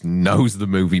just knows the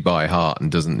movie by heart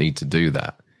and doesn't need to do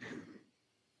that.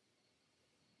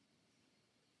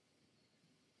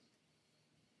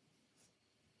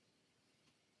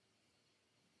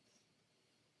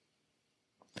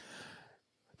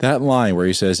 That line where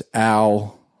he says,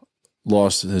 Al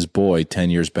lost his boy 10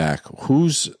 years back.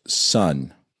 Whose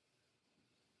son?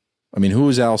 I mean, who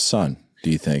is Al's son, do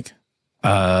you think?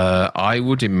 I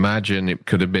would imagine it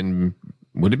could have been,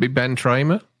 would it be Ben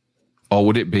Tramer? Or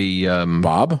would it be...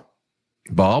 Bob?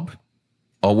 Bob?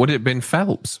 Or would it have been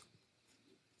Phelps?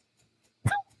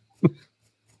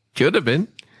 Could have been.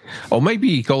 Or maybe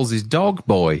he calls his dog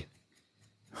Boy.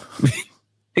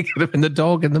 It could have been the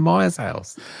dog in the Myers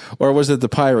house. Or was it the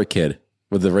pirate kid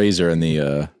with the razor and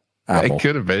the apple? It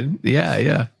could have been.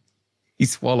 Yeah. He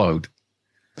swallowed.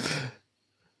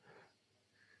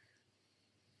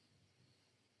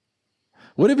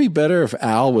 Would it be better if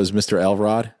Al was Mr.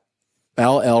 Elrod?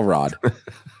 Al Elrod.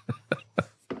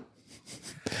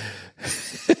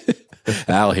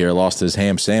 Al here lost his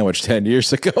ham sandwich 10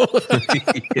 years ago.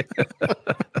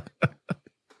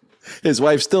 His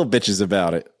wife still bitches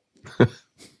about it.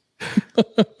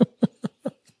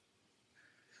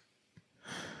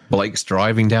 Blake's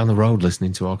driving down the road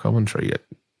listening to our commentary.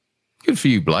 Good for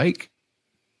you, Blake.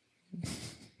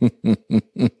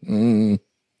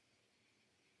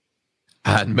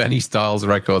 And Many Styles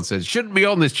Records says, shouldn't be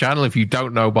on this channel if you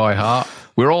don't know by heart.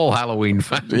 We're all Halloween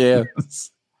fans. Yeah.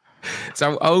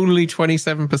 So only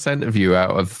 27% of you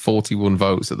out of 41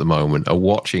 votes at the moment are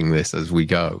watching this as we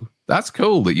go. That's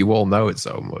cool that you all know it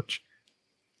so much.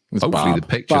 It's hopefully Bob. The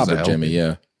pictures Bob are and Jimmy,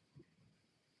 yeah.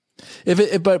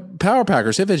 But Power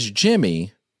Packers, if it's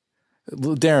Jimmy,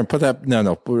 Darren, put that. No,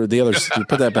 the others.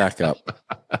 Put that back up.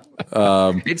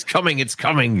 It's coming. It's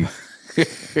coming.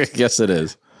 Yes, it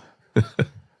is.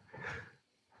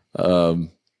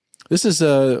 This is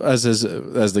as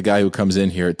the guy who comes in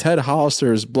here, Ted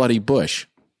Hollister's Bloody Bush.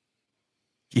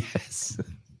 Yes.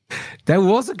 There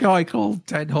was a guy called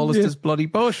Ted Hollister's Bloody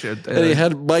Bush. And he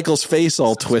had Michael's face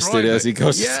all twisted as he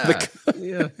goes to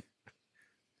the...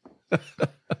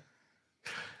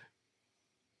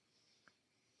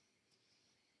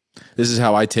 This is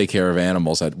how I take care of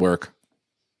animals at work.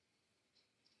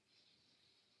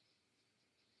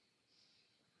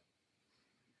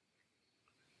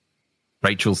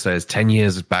 Rachel says 10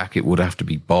 years back, it would have to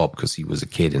be Bob because he was a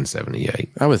kid in 78.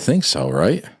 I would think so,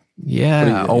 right?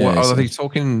 Yeah. Are they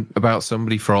talking about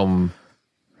somebody from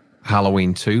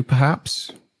Halloween 2,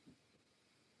 perhaps?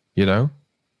 You know?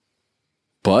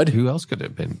 Bud? Who else could it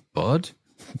have been? Bud?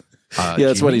 Yeah,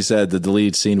 that's Jimmy? What he said. The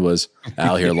deleted scene was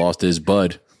Al here lost his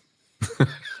bud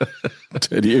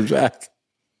 10 years back.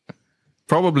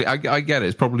 Probably, I get it.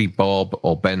 It's probably Bob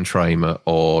or Ben Tramer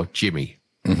or Jimmy,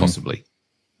 possibly.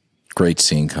 Great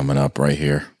scene coming up right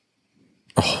here.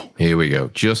 Oh, here we go.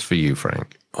 Just for you,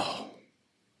 Frank. Oh.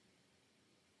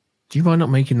 Do you mind not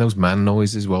making those man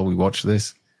noises while we watch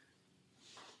this?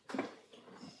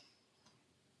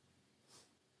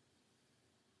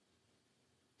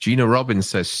 Gina Robbins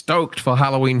says, stoked for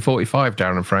Halloween 45,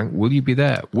 Darren and Frank. Will you be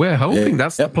there? We're hoping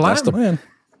that's the plan. That's the plan.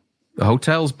 The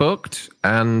hotel's booked,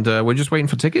 and we're just waiting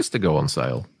for tickets to go on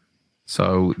sale.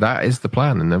 So that is the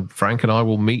plan, and then Frank and I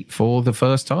will meet for the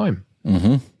first time.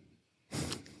 Mm-hmm.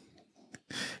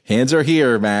 Hands are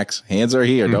here, Max. Hands are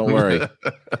here. Don't worry.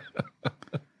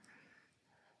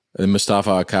 And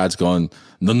Mustafa Akkad's going,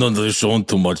 no, they're showing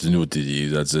too much nudity.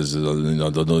 That's no,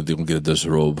 don't get this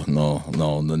robe. No,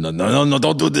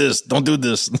 don't do this. Don't do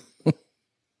this.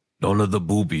 None of the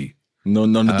booby. No,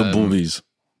 none of the boobies.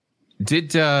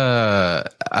 Did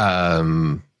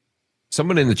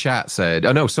someone in the chat said,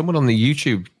 someone on the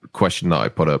YouTube question that I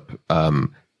put up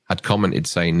had commented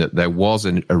saying that there was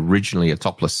originally a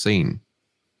topless scene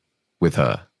with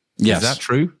her. Yes. Is that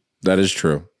true? That is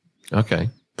true. Okay.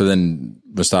 But then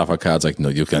Mustafa Akkad's like, no,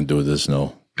 you can't do this,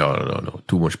 no. No.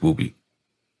 Too much booby.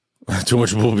 Too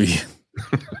much booby.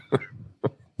 A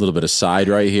little bit of side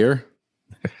right here.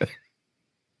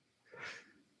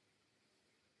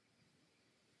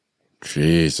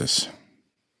 Jesus.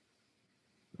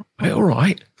 All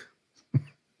right.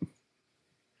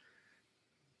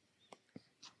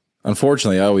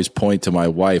 Unfortunately, I always point to my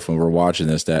wife when we're watching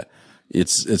this that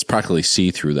it's practically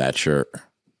see-through that shirt.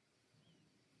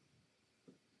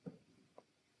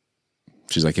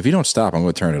 She's like, if you don't stop, I'm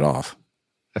going to turn it off.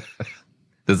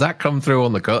 Does that come through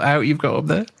on the cutout you've got up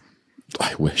there?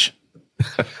 I wish.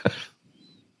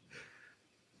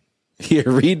 Here,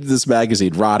 read this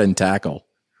magazine, Rod and Tackle.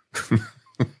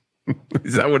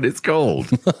 Is that what it's called?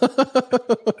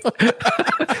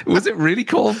 Was it really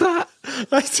called that?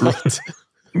 I thought.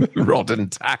 Rod and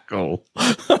Tackle.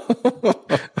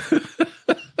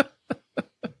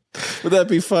 Would that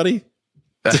be funny?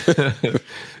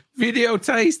 Video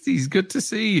Tasties, good to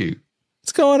see you.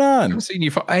 What's going on? I haven't seen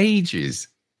you for ages.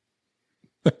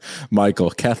 Michael,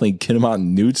 Kathleen Kinnaman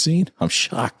nude scene? I'm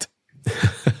shocked.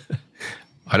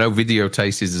 I know Video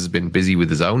Tasties has been busy with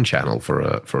his own channel for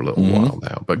a little while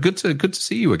now, but good to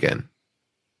see you again.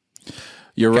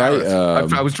 You're Gareth.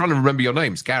 right. I was trying to remember your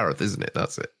name. It's Gareth, isn't it?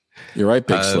 That's it. You're right,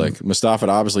 Big Slick. Mustafa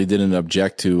obviously didn't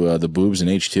object to the boobs in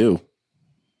H2.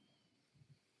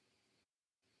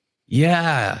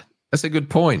 Yeah, that's a good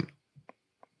point.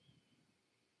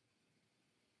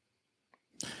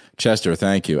 Chester,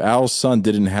 thank you. Al's son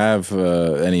didn't have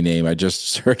any name. I just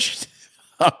searched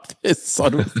up. His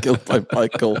son was killed by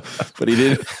Michael, but he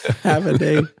didn't have a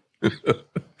name.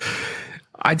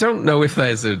 I don't know if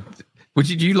there's a... Would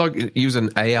you like use an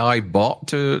AI bot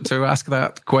to ask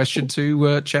that question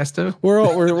to Chester? We're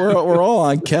all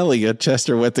on Kelly.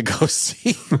 Chester went to go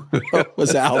see what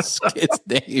was Al's kid's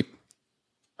name.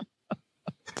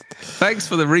 Thanks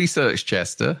for the research,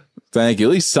 Chester. Thank you.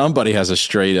 At least somebody has a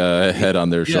straight head on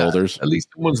their shoulders. At least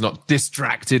someone's not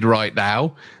distracted right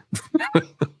now.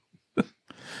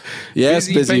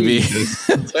 Yes, Busy Bee.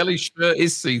 Telly's shirt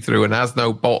is see-through and has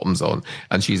no bottoms on,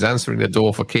 and she's answering the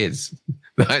door for kids.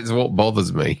 That is what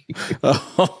bothers me. You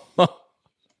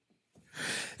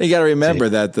got to remember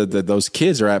that those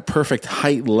kids are at perfect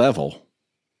height level.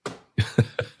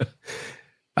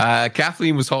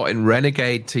 Kathleen was hot in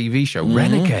Renegade TV show.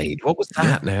 Renegade? What was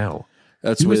that now?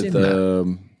 That's with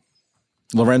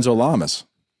Lorenzo Lamas.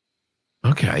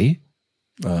 Okay.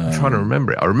 I'm trying to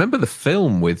remember it. I remember the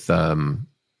film with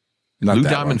Not Lou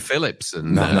that Diamond one. Phillips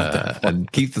and, No, not that one.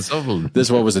 and Keith Sutherland. This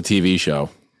one was a TV show.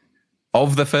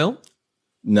 Of the film?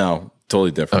 No,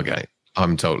 totally different. Okay.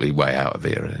 I'm totally way out of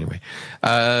here anyway.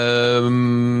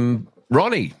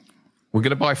 Ronnie, we're going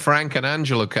to buy Frank and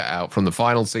Angela cut out from the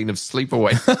final scene of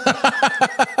Sleepaway.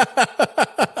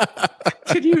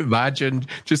 Can you imagine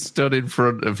just stood in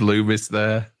front of Loomis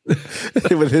there?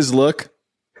 With his look.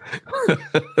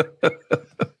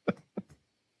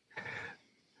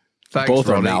 Thanks, Both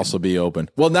our Ronnie. mouths will be open.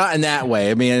 Well, not in that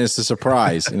way. I mean, it's a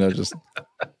surprise. Just...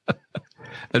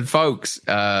 And folks,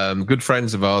 good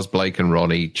friends of ours, Blake and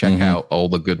Ronnie, check out All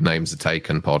the Good Names Are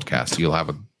Taken podcast. You'll have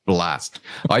a blast.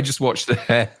 I just watched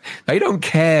they don't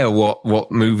care what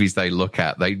movies they look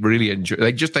at. They really enjoy,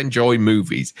 they just enjoy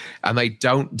movies and they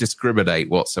don't discriminate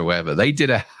whatsoever. They did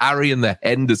a Harry and the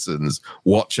Hendersons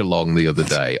watch along the other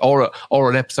day or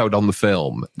an episode on the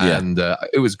film. Yeah. And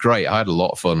it was great. I had a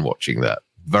lot of fun watching that.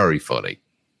 Very funny.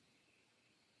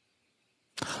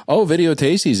 Oh, Video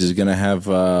Tasties is going to have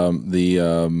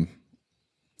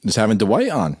is having Dwight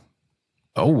on.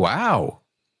 Oh, wow.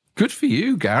 Good for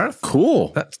you, Gareth.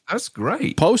 Cool. That's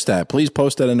great. Post that. Please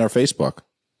post that in our Facebook.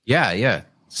 Yeah.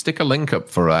 Stick a link up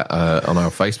for on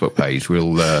our Facebook page.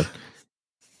 We'll.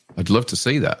 I'd love to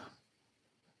see that.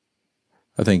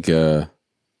 I think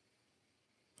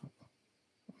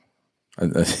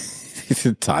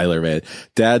Tyler, man,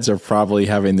 dads are probably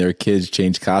having their kids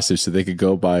change costumes so they could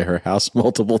go by her house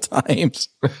multiple times.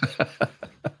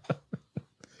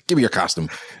 Give me your costume.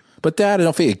 But Dad, I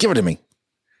don't feel it. Give it to me.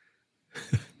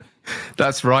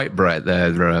 That's right, Brett.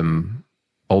 They're,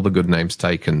 All the Good Names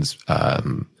Taken's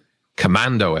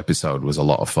Commando episode was a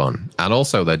lot of fun. And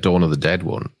also their Dawn of the Dead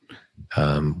one,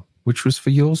 which was for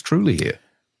yours truly here.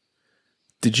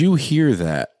 Did you hear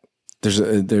that? There's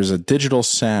a digital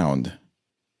sound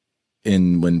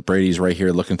in when Brady's right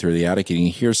here looking through the attic and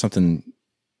you hear something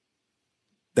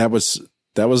that's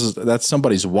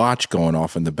somebody's watch going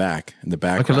off in the background.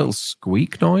 Like a little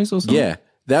squeak noise or something? Yeah.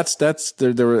 That's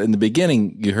there were in the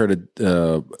beginning you heard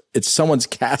it's someone's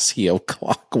Casio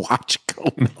clock watch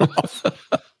going off.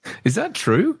 Is that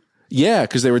true? Yeah,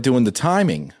 because they were doing the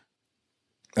timing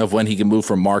of when he can move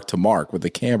from mark to mark with the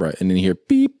camera and then you hear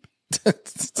beep.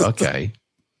 Okay.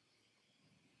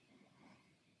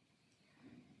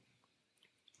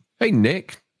 Hey,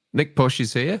 Nick. Nick Push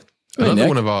is here. Hey, Another Nick.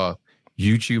 one of our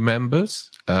YouTube members.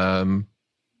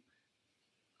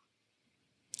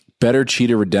 Better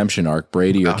Cheetah redemption arc,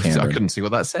 Brady or I Cameron? couldn't see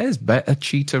what that says. Better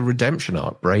Cheetah redemption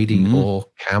arc, Brady or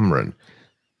Cameron.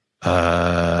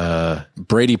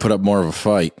 Brady put up more of a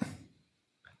fight.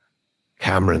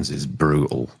 Cameron's is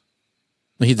brutal.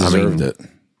 He deserved it.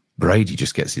 Brady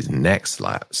just gets his neck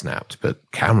snapped,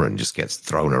 but Cameron just gets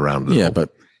thrown around. Yeah,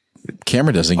 but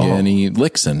Cameron doesn't get any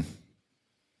licks in.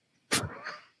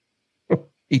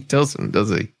 He doesn't, does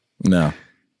he? No.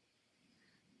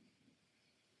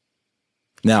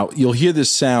 Now, you'll hear the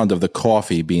sound of the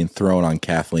coffee being thrown on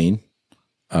Kathleen,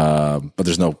 but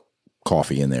there's no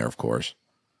coffee in there, of course.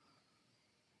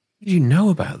 Did you know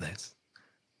about this?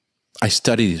 I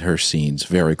studied her scenes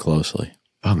very closely.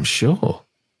 I'm sure.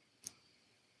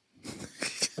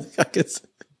 I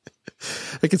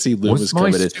could see Loomis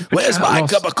coming in. Where's my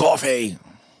cup of coffee?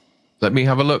 Let me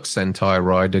have a look, Sentai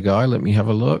Rider guy. Let me have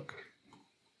a look.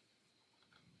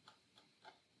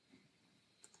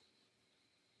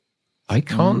 I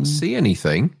can't see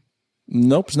anything.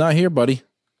 Nope, it's not here, buddy.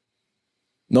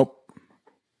 Nope.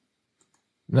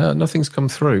 No, nothing's come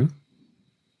through.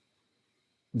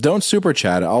 Don't super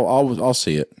chat it. I'll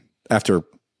see it after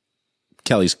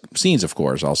Kelly's scenes. Of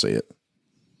course, I'll see it.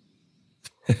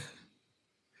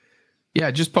 Yeah,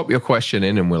 just pop your question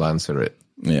in and we'll answer it.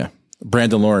 Yeah,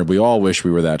 Brandon Lauren. We all wish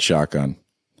we were that shotgun.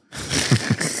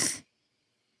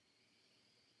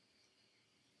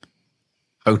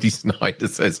 Odie Snyder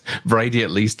says Brady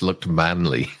at least looked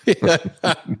manly.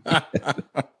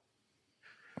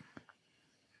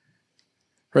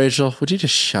 Rachel, would you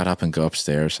just shut up and go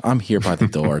upstairs? I'm here by the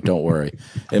door. Don't worry.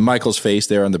 And Michael's face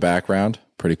there in the background.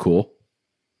 Pretty cool.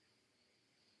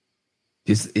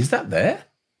 Is that there?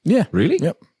 Yeah. Really?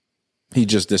 Yep. He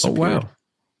just disappeared. Oh, wow.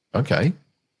 Okay.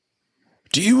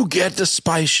 Do you get the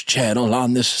Spice Channel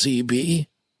on this CB?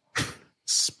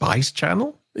 Spice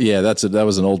Channel? Yeah, that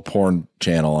was an old porn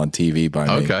channel on TV by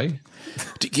me. Okay.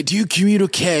 Do you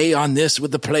communicate on this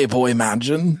with the Playboy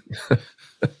Mansion?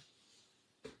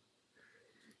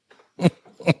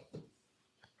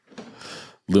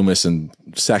 Loomis and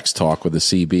sex talk with the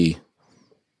CB.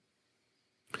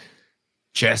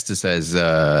 Chester says,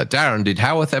 Darren, did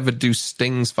Howarth ever do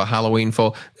stings for Halloween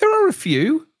 4? There are a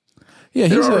few. Yeah,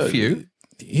 there are a few.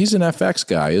 He's an FX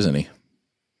guy, isn't he?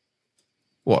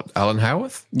 What, Alan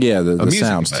Howarth? Yeah, the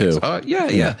sounds too.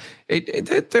 Yeah.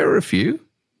 There are a few.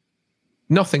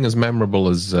 Nothing as memorable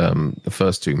as the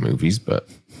first two movies, but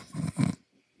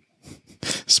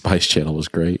Spice Channel was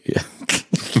great. Yeah.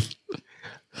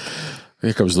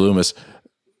 Here comes Loomis.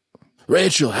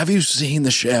 Rachel, have you seen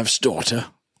the sheriff's daughter?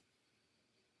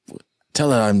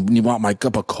 Tell her you want my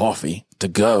cup of coffee to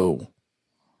go.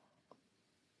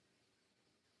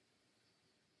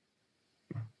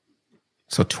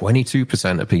 So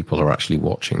 22% of people are actually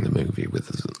watching the movie with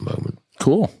us at the moment.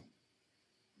 Cool.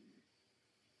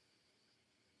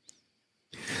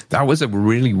 That was a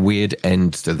really weird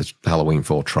end to the Halloween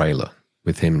 4 trailer,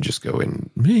 with him just going,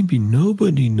 maybe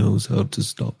nobody knows how to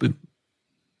stop him.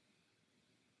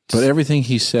 But everything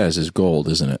he says is gold,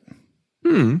 isn't it?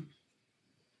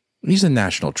 He's a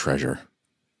national treasure.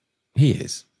 He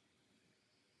is.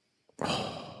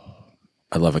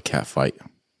 I love a cat fight.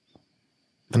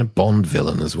 And a Bond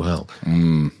villain as well.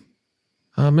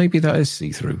 Maybe that is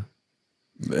see-through.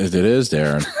 It is,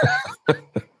 Darren.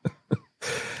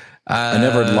 I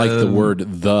never liked the word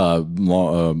 "the"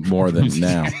 more than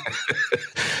now.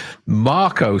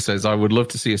 Marco says, I would love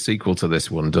to see a sequel to this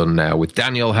one done now, with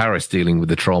Danielle Harris dealing with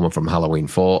the trauma from Halloween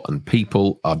 4, and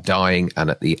people are dying, and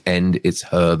at the end, it's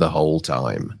her the whole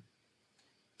time.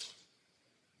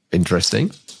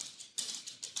 Interesting.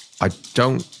 I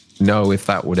don't know if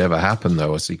that would ever happen,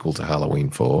 though, a sequel to Halloween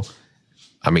 4.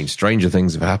 I mean, stranger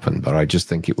things have happened, but I just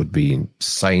think it would be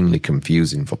insanely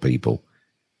confusing for people.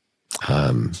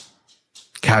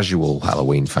 Casual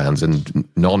Halloween fans and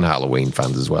non-Halloween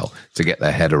fans as well, to get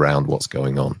their head around what's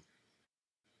going on.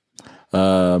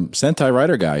 Sentai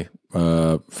writer guy,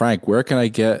 Frank, where can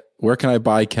I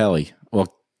buy Kelly?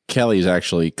 Well, Kelly's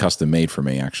actually custom made for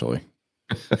me, actually.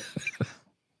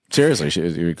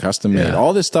 Seriously, you're custom made. Yeah.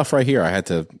 All this stuff right here,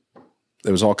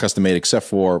 it was all custom made except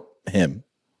for him.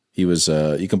 He was,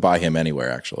 you can buy him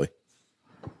anywhere, actually.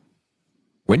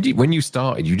 When you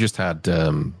started, you just had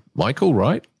Michael,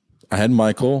 right? I had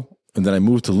Michael, and then I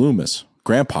moved to Loomis,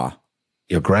 Grandpa.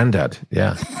 Your granddad,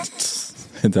 yeah.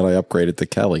 And then I upgraded to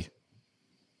Kelly.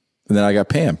 And then I got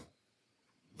Pam.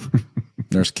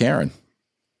 There's Karen.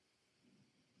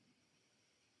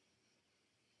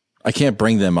 I can't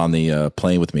bring them on the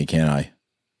plane with me, can I?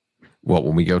 What,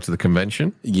 when we go to the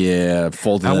convention? Yeah,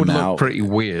 fold them out. That would look pretty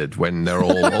weird when they're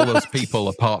all those people,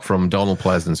 apart from Donald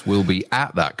Pleasance, will be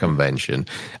at that convention,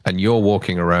 and you're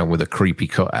walking around with a creepy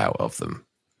cutout of them.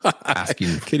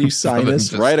 Asking, can you sign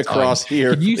this right across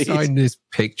here? Can you sign this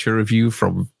picture of you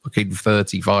from fucking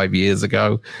 35 years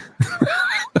ago?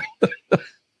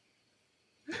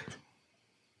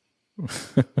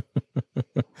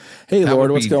 Hey, Lord,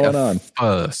 what's going on?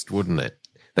 First, wouldn't it?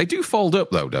 They do fold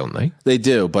up, though, don't they? They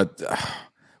do, but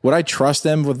would I trust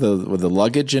them with the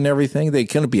luggage and everything? They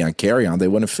couldn't be on carry-on. They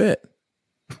wouldn't fit.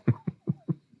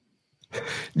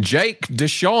 Jake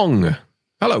DeShong.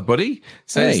 Hello, buddy.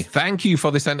 Says, hey, thank you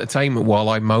for this entertainment while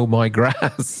I mow my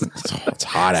grass. It's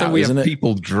hot out, so we isn't have it?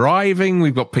 people driving.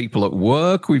 We've got people at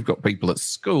work. We've got people at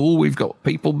school. We've got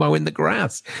people mowing the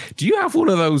grass. Do you have one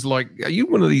of those, are you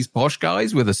one of these posh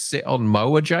guys with a sit-on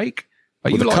mower, Jake?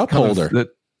 Are with you a cup holder?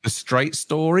 The straight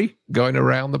story going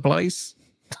around the place?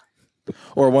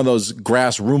 Or one of those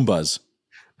grass Roombas?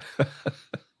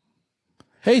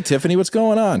 Hey, Tiffany, what's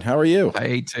going on? How are you?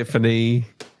 Hey, Tiffany.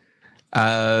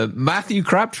 Matthew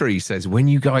Crabtree says, when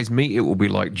you guys meet, it will be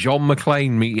like John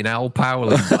McClane meeting Al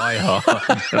Powell in Die Hard.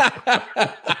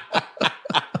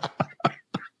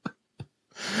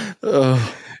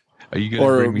 Are you going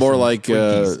or more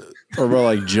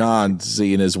like John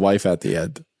seeing his wife at the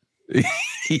end?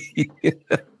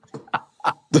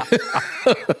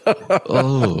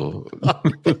 Oh.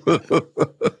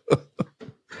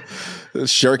 The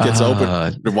shirt gets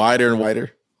open wider and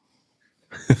wider.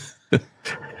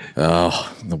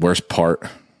 Oh, the worst part.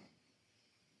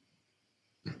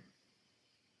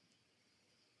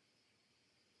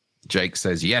 Jake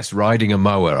says, yes, riding a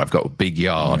mower. I've got a big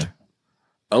yard.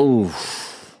 Oh.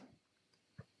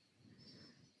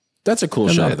 That's a cool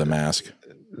shot of the mask.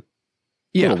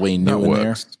 Yeah. Little Wayne Newton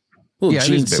there. Little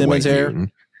Gene Simmons hair.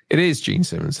 It is Gene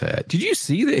Simmons' hair. Did you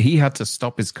see that he had to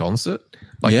stop his concert?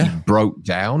 He broke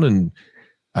down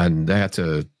and they had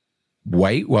to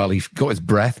wait while he got his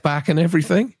breath back and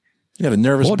everything? You had a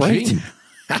nervous break.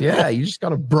 Yeah, you just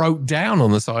kind of broke down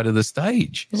on the side of the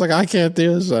stage. I was like, I can't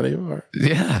do this anymore.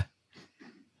 Yeah.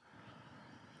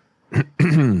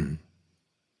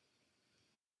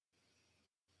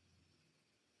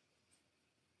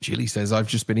 Jilly says, I've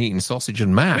just been eating sausage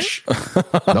and mash.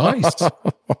 Nice.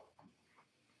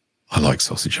 I like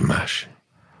sausage and mash.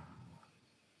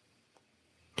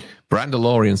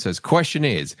 Brandalorian says, question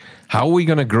is, how are we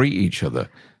going to greet each other?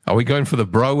 Are we going for the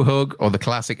bro hug or the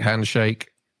classic handshake?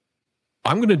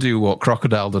 I'm going to do what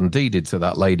Crocodile Dundee did to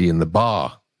that lady in the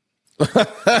bar.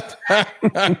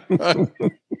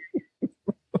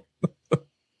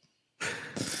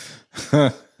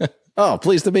 Oh,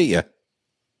 pleased to meet you.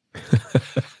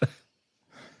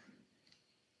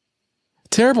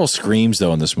 Terrible screams,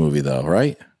 though, in this movie, though,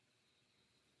 right?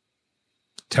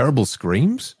 Terrible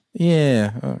screams?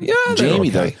 Yeah. Yeah, Jamie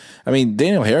okay. does. I mean,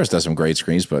 Daniel Harris does some great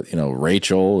screams, but,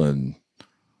 Rachel and...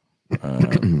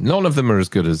 None of them are as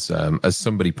good as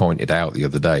somebody pointed out the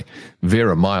other day.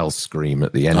 Vera Miles' scream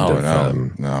at the end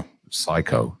of no.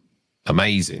 Psycho.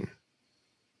 Amazing.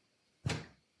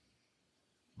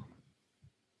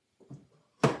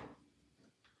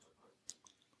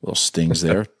 Little stings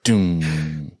there.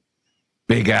 Doom.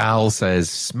 Big Al says,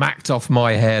 smacked off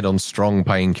my head on strong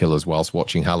painkillers whilst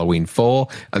watching Halloween 4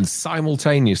 and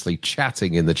simultaneously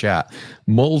chatting in the chat.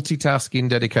 Multitasking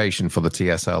dedication for the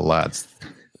TSL lads.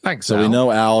 Thanks, So Al. we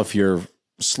know, Al, if you're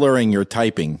slurring your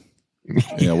typing,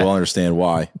 we'll understand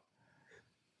why.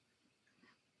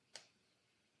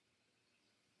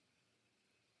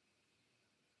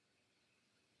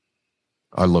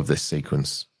 I love this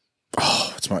sequence.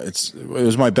 Oh, it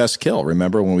was my best kill.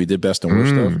 Remember when we did best and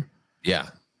worst stuff? Yeah.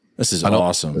 This is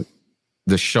awesome.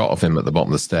 The shot of him at the bottom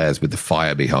of the stairs with the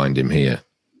fire behind him here.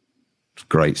 It's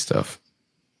great stuff.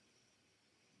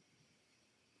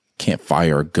 Can't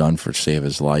fire a gun for save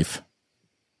his life.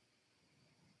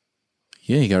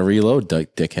 Yeah, you got to reload,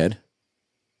 dickhead.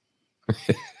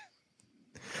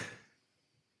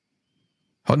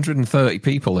 130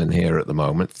 people in here at the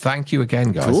moment. Thank you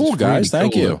again, guys. Cool, It's guys. really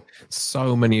Thank cool you. that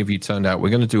so many of you turned out. We're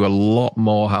going to do a lot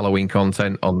more Halloween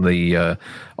content on the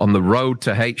road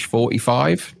to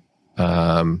H45.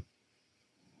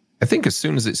 I think as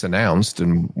soon as it's announced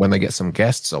and when they get some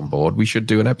guests on board, we should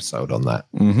do an episode on that.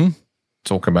 Mm-hmm.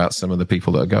 Talk about some of the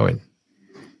people that are going.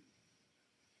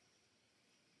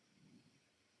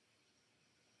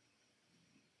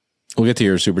 We'll get to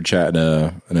your super chat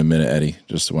in a minute, Eddie.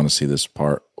 Just want to see this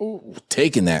part. Ooh,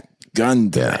 taking that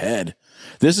gun to the head.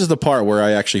 This is the part where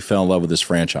I actually fell in love with this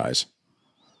franchise.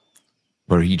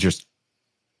 Where he just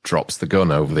drops the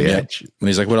gun over the edge. And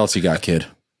he's like, what else you got, kid?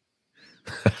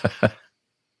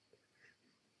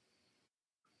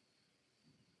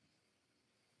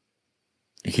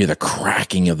 You hear the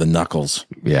cracking of the knuckles.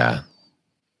 Yeah.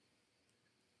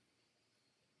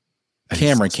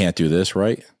 Cameron can't do this,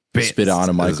 right? Bits Spit on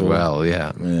him, Michael. as well,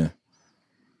 yeah.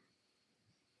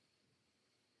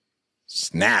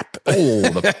 Snap. Oh,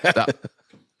 that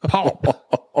pop.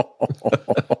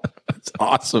 It's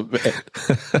awesome, man.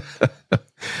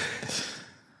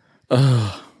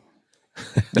 Oh.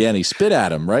 Yeah, and he spit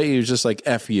at him, right? He was just like,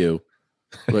 F you.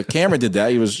 But Cameron did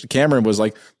that. Cameron was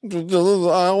like,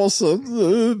 I also,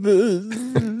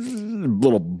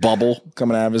 little bubble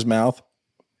coming out of his mouth.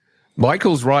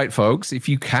 Michael's right, folks. If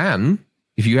you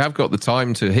have got the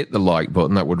time to hit the like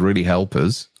button, that would really help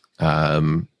us.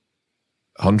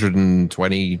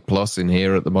 120 plus in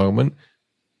here at the moment.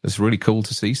 It's really cool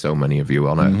to see so many of you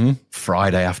on a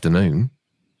Friday afternoon.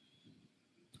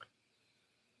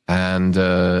 And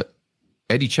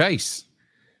Eddie Chase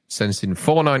sends in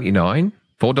 $4.99.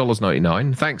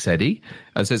 Thanks, Eddie.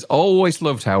 And says, always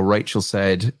loved how Rachel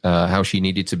said how she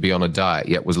needed to be on a diet,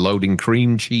 yet was loading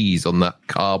cream cheese on that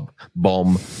carb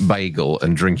bomb bagel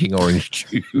and drinking orange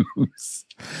juice.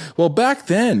 Well, back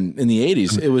then in the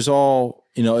 80s, it was all,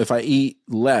 if I eat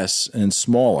less and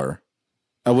smaller,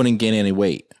 I wouldn't gain any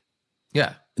weight.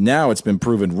 Yeah. Now it's been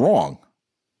proven wrong.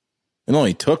 It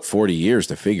only took 40 years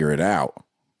to figure it out.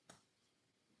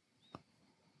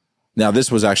 Now,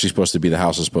 this was actually supposed to be the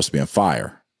house was supposed to be on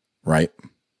fire, right?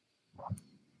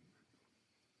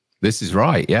 This is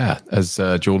right, yeah. As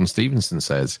Jordan Stevenson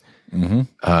says,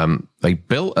 they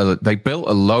built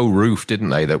a low roof, didn't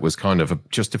they? That was kind of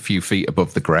just a few feet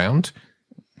above the ground,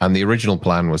 and the original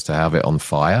plan was to have it on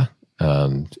fire.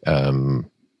 And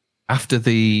after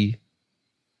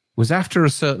a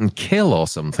certain kill or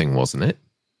something, wasn't it?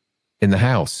 In the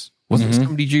house. Wasn't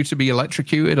somebody due to be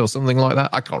electrocuted or something like that?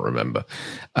 I can't remember.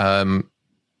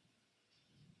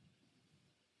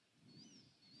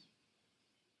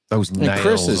 Those nails. And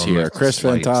Chris is here. Chris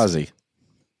slates. Fantazzi.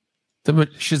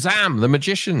 Shazam, the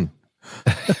magician.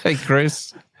 Hey,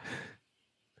 Chris.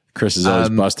 Chris is always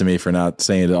busting me for not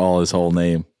saying all his whole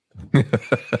name.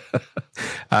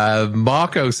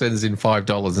 Marco sends in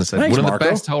 $5 and said, Thanks, one of Marco.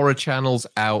 the best horror channels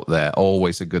out there.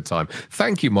 Always a good time.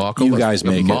 Thank you, Marco. You guys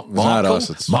make it. It's not us.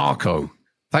 It's Marco.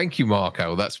 Thank you,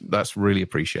 Marco. That's really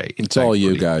appreciated. It's all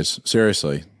you guys.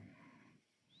 Seriously.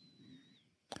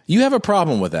 You have a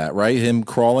problem with that, right? Him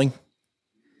crawling?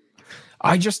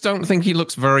 I just don't think he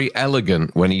looks very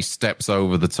elegant when he steps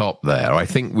over the top there. I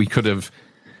think we could have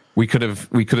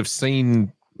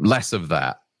seen less of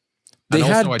that. They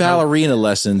had ballerina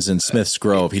lessons in Smith's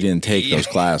Grove. He didn't take those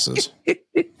classes.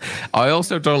 I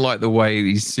also don't like the way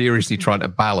he's seriously trying to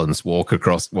balance walking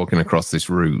across this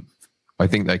route. I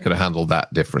think they could have handled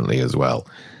that differently as well.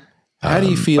 How do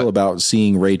you feel about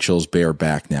seeing Rachel's bare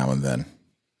back now and then?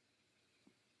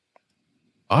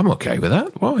 I'm okay with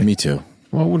that. Why? Me too.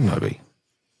 Why wouldn't I be?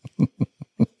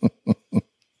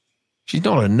 She's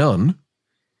not a nun.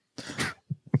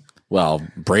 Well,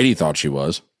 Brady thought she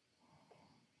was.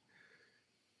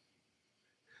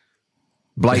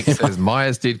 Blake says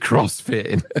Myers did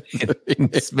CrossFit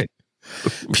in Smith.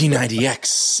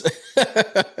 P90X.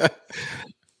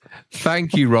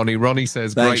 Thank you, Ronnie. Ronnie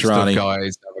says, Thanks, great Ronnie. stuff,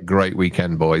 guys. Have a great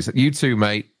weekend, boys. You too,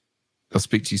 mate. I'll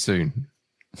speak to you soon.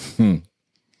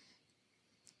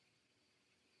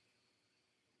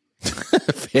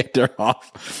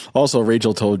 Vanderhoff. Also,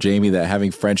 Rachel told Jamie that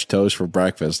having French toast for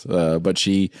breakfast, but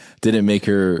she didn't make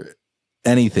her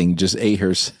anything, just ate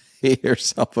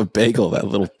herself a bagel, that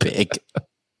little pig.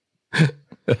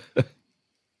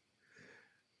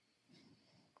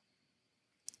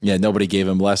 Yeah, nobody gave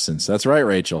him lessons. That's right,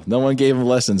 Rachel. No one gave him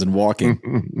lessons in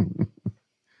walking.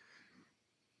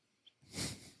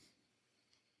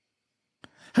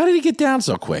 How did he get down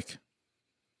so quick?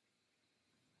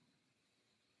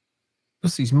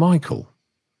 Because he's Michael.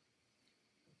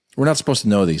 We're not supposed to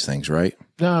know these things, right?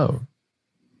 No.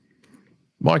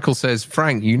 Michael says,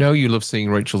 Frank, you know you love seeing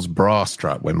Rachel's bra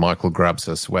strap when Michael grabs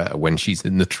her sweater when she's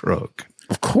in the truck.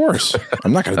 Of course.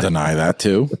 I'm not going to deny that,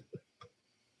 too.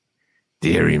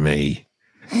 Deary me.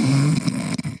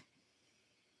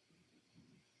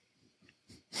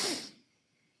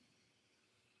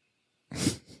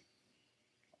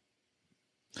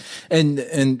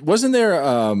 And wasn't there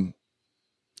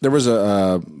there was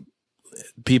a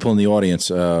people in the audience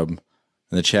in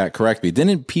the chat, correct me,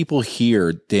 didn't people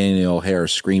hear Danielle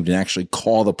Harris screamed and actually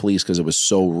call the police because it was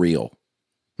so real?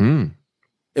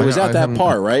 It was at that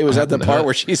part, right? It was at the part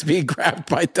where she's being grabbed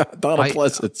by Donald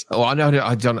Pleasance. Oh, I know.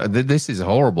 I don't. This is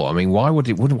horrible. I mean, why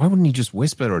wouldn't he just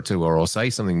whisper her to her or say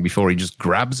something before he just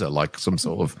grabs her like some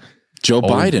sort of Joe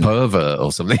Biden pervert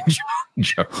or something?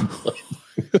 Joe.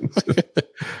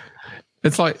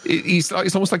 It's like it's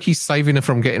almost like he's saving her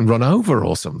from getting run over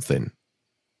or something.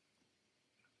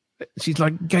 She's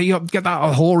like, get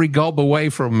that hoary gob away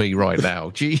from me right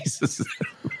now, Jesus!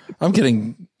 I'm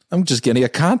just getting a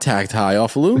contact high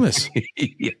off Loomis.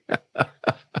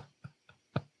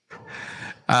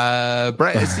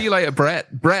 Brett, see you later,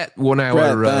 Brett. Brett won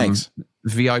our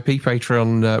VIP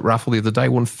Patreon raffle the other day.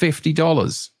 Won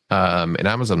 $50 in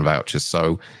Amazon vouchers.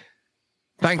 So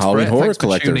thanks, Halloween Brett. Horror Thanks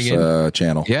Collectors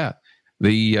channel. Yeah,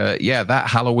 that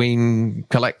Halloween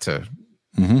collector.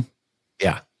 Mm-hmm.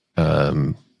 Yeah,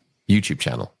 YouTube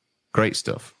channel. Great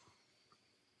stuff.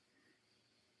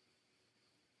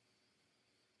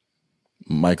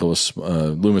 Loomis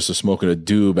was smoking a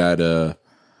doob at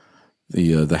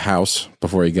the house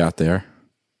before he got there.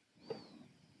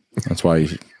 That's why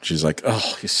she's like,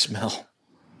 "Oh, you smell."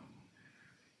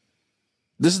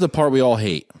 This is the part we all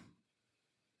hate.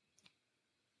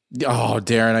 Oh,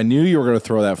 Darren, I knew you were going to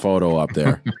throw that photo up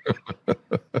there.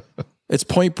 It's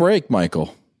Point Break,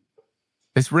 Michael.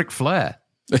 It's Ric Flair.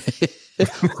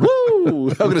 Woo!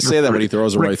 I'm going to say that when he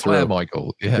throws it right Flair, through.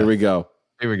 Michael. Yeah. Here we go.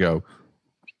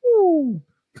 Woo!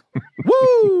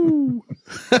 Woo!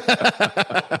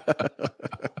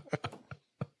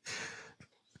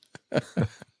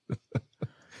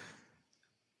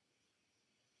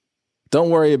 Don't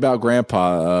worry about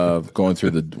Grandpa going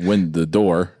through the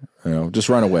door. Just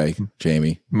run away,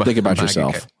 Jamie. Think about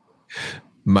yourself.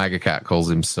 MAGA Cat calls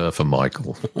him Surfer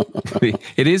Michael.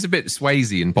 It is a bit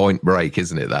Swayze in Point Break,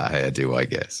 isn't it? That hairdo, I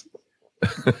guess.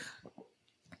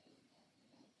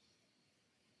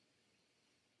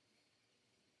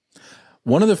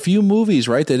 One of the few movies,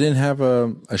 right, that didn't have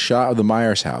a shot of the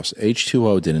Myers house.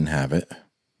 H2O didn't have it.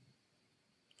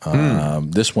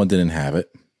 This one didn't have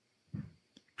it.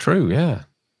 True, yeah.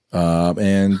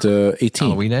 And 18.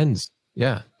 Halloween Ends,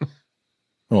 yeah.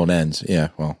 Well, it ends, yeah.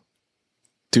 Well,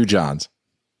 2 Johns.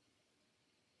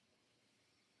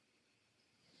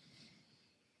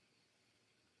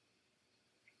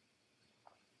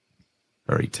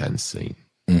 Very tense scene.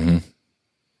 Mm-hmm.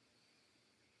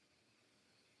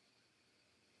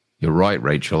 You're right,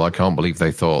 Rachel. I can't believe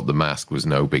they thought the mask was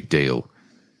no big deal.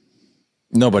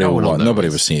 Nobody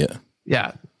would see it.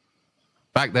 Yeah.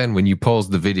 Back then, when you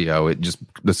paused the video,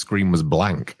 the screen was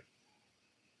blank.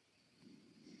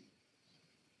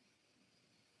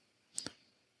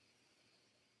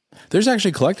 There's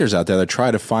actually collectors out there that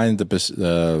try to find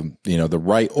the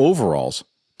right overalls,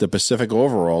 the Pacific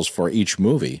overalls for each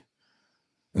movie.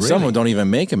 And some of them don't even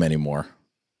make them anymore.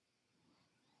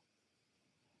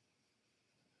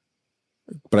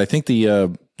 But I think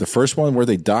the first one were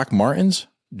they Doc Martens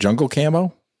jungle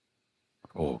camo.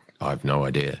 Oh, I have no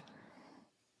idea.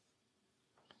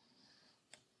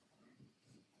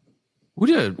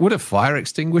 Would a fire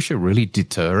extinguisher really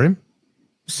deter him?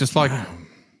 It's just like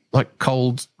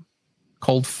cold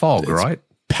fog, right?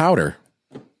 Powder.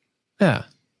 Yeah.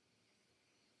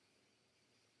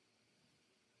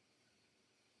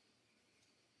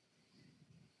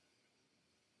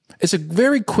 It's a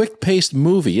very quick-paced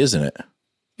movie, isn't it?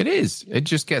 It is. It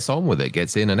just gets on with it,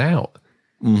 gets in and out.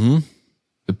 Mm-hmm.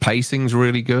 The pacing's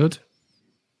really good.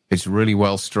 It's really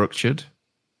well structured.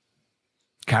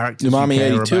 Characters Umami you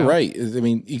care 82, about. right. I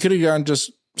mean, you could have gone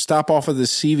just stop off at the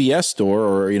CVS store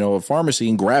or, a pharmacy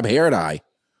and grab hair dye.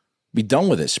 Be done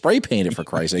with it. Spray paint it, for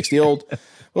Christ's sakes. The old,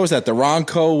 what was that, the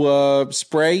Ronco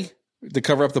spray to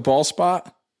cover up the bald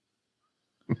spot?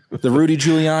 The Rudy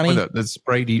Giuliani? Well, the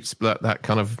spray, that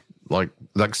kind of like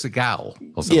Seagal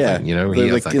or something, Yeah, He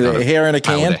has that kind of hair in a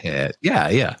can? powdered hair.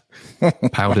 Yeah.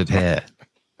 Powdered hair.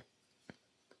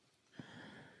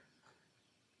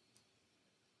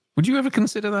 Would you ever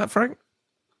consider that, Frank?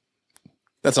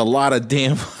 That's a lot of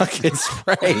damn fucking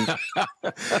spray.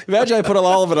 Imagine I put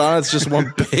all of it on. It's just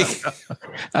one big.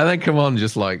 And then come on,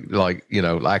 just like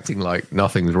acting like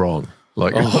nothing's wrong,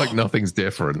 like nothing's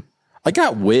different. I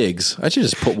got wigs. I should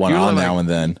just put one on now and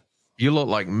then. You look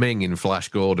like Ming in Flash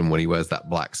Gordon when he wears that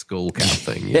black skull cap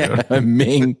thing. You Yeah, know?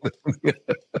 Ming.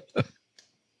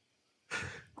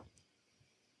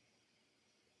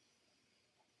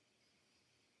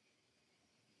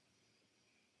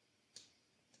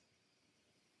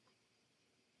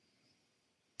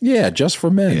 Yeah, just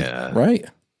for men, right?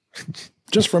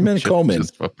 Just for men, Coleman.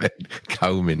 Just for men,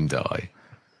 Coleman dye.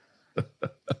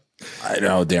 I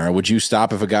know, Darren. Would you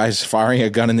stop if a guy's firing a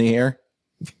gun in the air?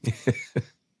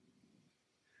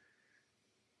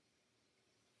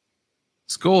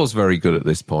 Score's very good at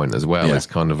this point as well. Yeah. It's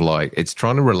kind of like, it's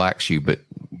trying to relax you, but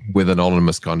with an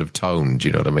ominous kind of tone. Do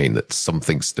you know what I mean? That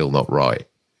something's still not right.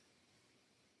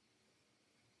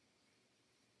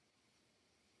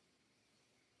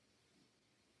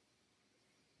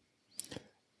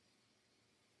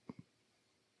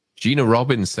 Gina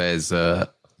Robbins says,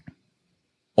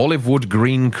 olive wood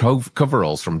green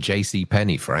coveralls from J.C.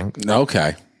 Penney, Frank.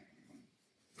 Okay.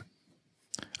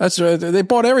 That's they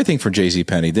bought everything for J.C.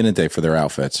 Penney, didn't they, for their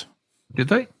outfits? Did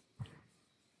they?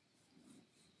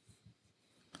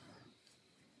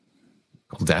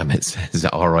 Oh, damn it, says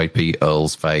R.I.P.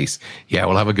 Earl's face. Yeah,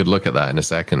 we'll have a good look at that in a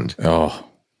second. Oh.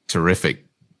 Terrific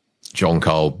John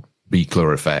Carl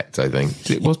Beekler effect, I think.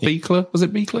 It was Beekler? Was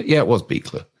it Beekler? Yeah, it was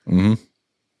Beekler. Mm-hmm.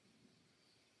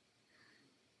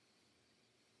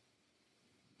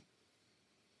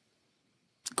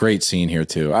 Great scene here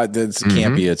too. It's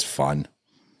campy. It's fun.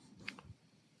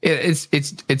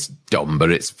 It's dumb, but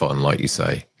it's fun, like you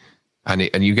say, and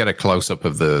you get a close up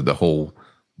of the whole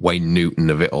Wayne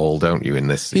Newton of it all, don't you? In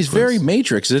this, sequence. He's very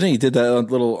Matrix, isn't he? He did that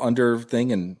little under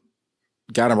thing and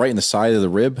got him right in the side of the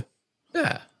rib.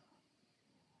 Yeah.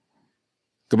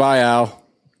 Goodbye, Al.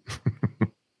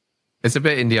 It's a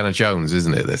bit Indiana Jones,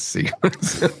 isn't it? This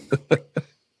sequence.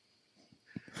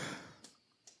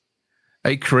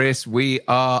 Hey, Chris, we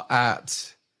are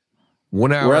at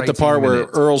 1 hour. We're at the part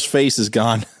minutes. where Earl's face is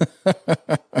gone.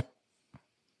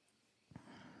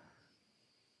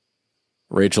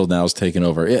 Rachel now's taken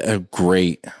over. A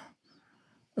great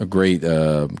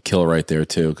kill right there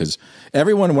too. Because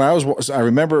everyone, I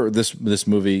remember this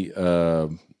movie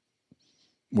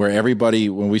where everybody,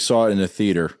 when we saw it in the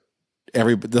theater,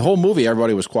 the whole movie,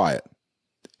 everybody was quiet.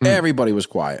 Everybody was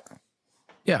quiet.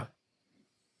 Yeah.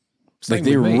 Like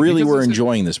they really were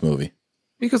enjoying this movie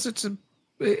because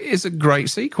it's a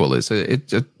great sequel. It's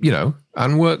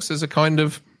and works as a kind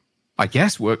of, I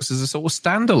guess, works as a sort of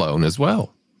standalone as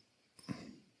well.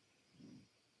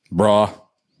 Brah.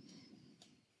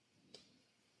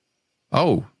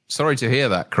 Oh, sorry to hear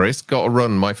that, Chris. Got to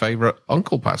run. My favorite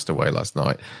uncle passed away last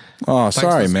night. Oh,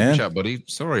 sorry, man. Chat, buddy.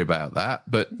 Sorry about that.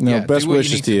 But best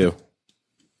wishes to you.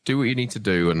 Do what you need to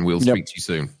do, and we'll speak to you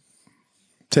soon.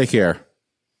 Take care.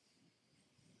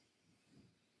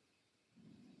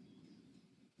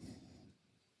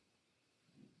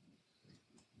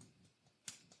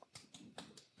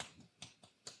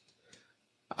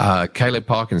 Caleb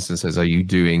Parkinson says, are you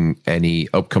doing any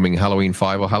upcoming Halloween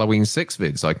 5 or Halloween 6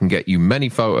 vids? I can get you many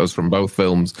photos from both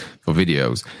films for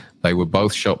videos. They were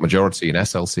both shot majority in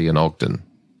SLC and Ogden.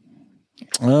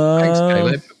 Thanks,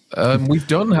 Caleb. We've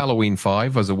done Halloween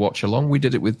 5 as a watch along. We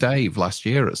did it with Dave last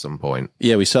year at some point.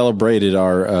 Yeah, we celebrated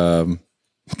our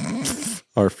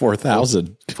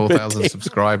 4,000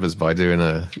 subscribers by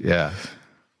doing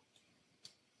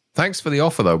Thanks for the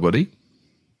offer, though, buddy.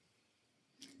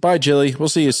 Bye, Jilly. We'll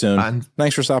see you soon. And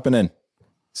thanks for stopping in.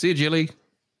 See you, Jilly.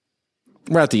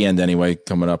 We're at the end anyway,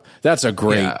 coming up. That's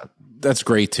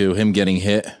great, too, him getting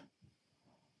hit.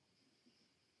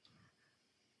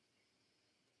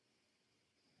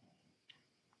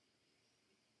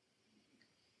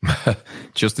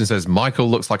 Justin says, Michael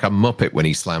looks like a Muppet when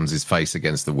he slams his face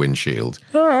against the windshield.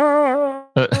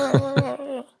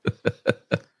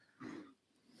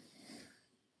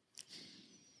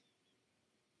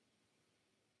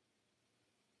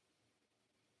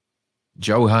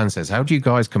 Johan says, how do you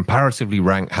guys comparatively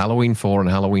rank Halloween 4 and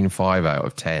Halloween 5 out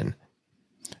of 10?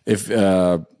 If 10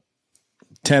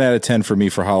 out of 10 for me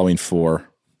for Halloween 4.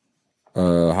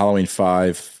 Halloween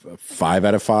 5, 5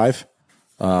 out of 5.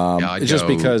 It's just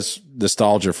because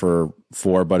nostalgia for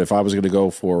 4, but if I was going to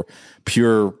go for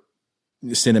pure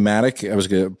cinematic, I was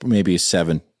going to maybe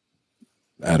 7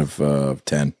 out of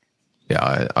 10.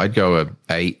 Yeah, I'd go a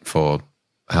 8 for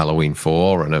Halloween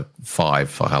 4 and a 5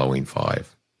 for Halloween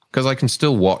 5. Because I can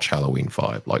still watch Halloween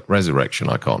 5. Like Resurrection,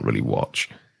 I can't really watch.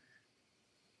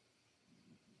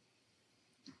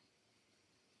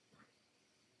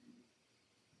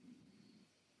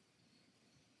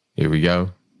 Here we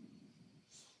go.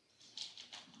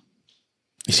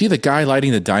 You see the guy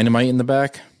lighting the dynamite in the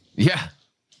back? Yeah.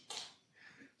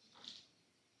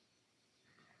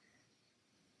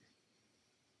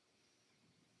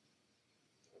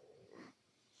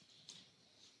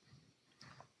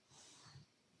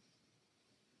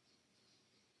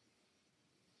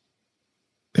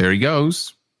 There he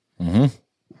goes. Mm-hmm.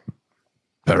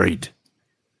 Buried.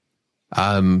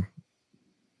 Forgotten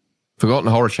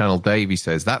Horror Channel Davey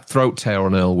says, that throat tear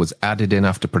on Earl was added in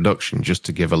after production just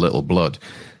to give a little blood.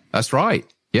 That's right.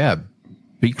 Yeah.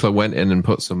 Beekler went in and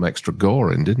put some extra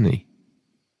gore in, didn't he?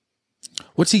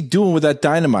 What's he doing with that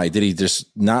dynamite? Did he just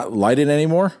not light it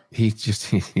anymore? He just...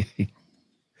 Do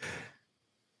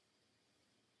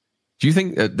you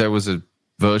think that there was a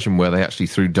version where they actually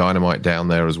threw dynamite down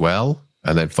there as well?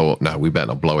 And then thought, no, we better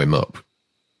not blow him up.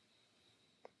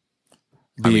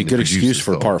 Be a good excuse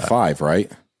for part 5,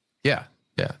 right? Yeah,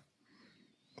 yeah.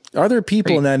 Are there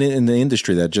people in the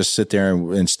industry that just sit there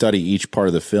and study each part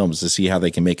of the films to see how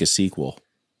they can make a sequel?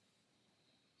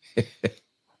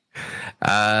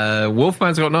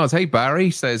 Wolfman's got nods. Hey,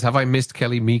 Barry says, have I missed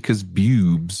Kelly Mika's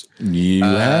boobs? You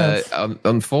have.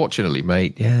 Unfortunately,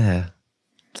 mate, yeah.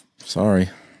 Sorry.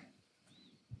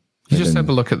 You just have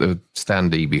a look at the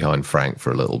standee behind Frank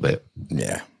for a little bit.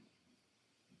 Yeah.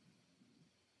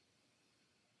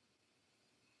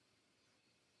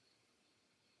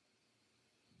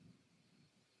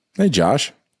 Hey,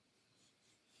 Josh.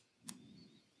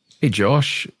 Hey,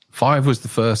 Josh. 5 was the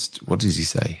first. What does he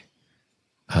say?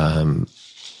 5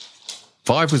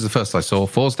 was the first I saw.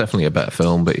 4's definitely a better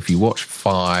film, but if you watch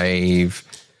 5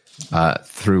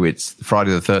 through its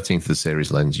Friday the 13th of the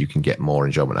series lens, you can get more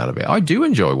enjoyment out of it. I do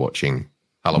enjoy watching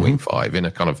Halloween 5 in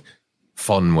a kind of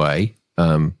fun way.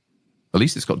 At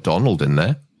least it's got Donald in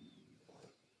there.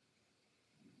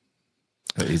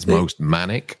 His most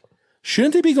manic.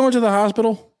 Shouldn't they be going to the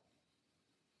hospital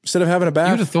instead of having a bath?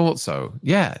 You would have thought so.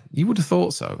 Yeah, you would have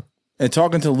thought so. And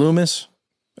talking to Loomis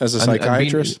as a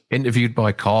psychiatrist? And being interviewed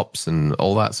by cops and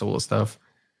all that sort of stuff.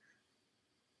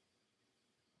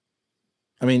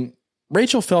 I mean,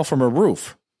 Rachel fell from a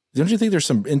roof. Don't you think there's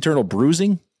some internal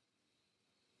bruising?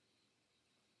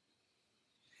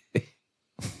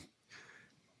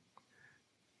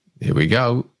 Here we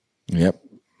go. Yep.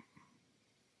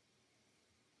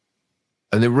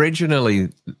 And originally,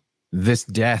 this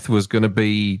death was going to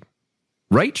be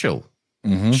Rachel.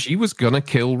 Mm-hmm. She was going to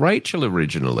kill Rachel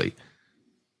originally.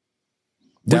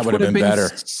 That would have been better.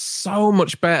 So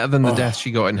much better than the death she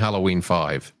got in Halloween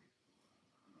 5.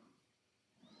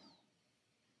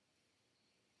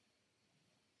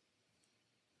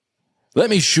 Let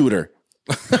me shoot her.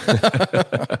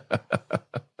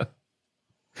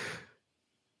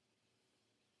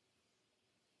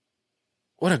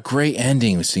 What a great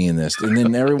ending seeing this. And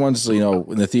then everyone's,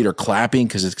 in the theater clapping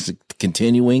because it's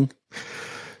continuing.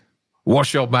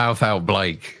 Wash your mouth out,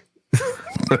 Blake.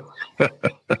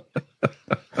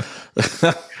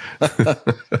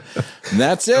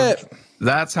 That's it.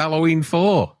 That's Halloween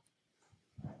 4.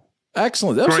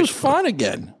 Excellent. That was fun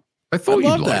again. I thought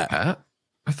you'd like that.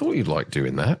 I thought you'd like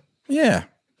doing that. Yeah.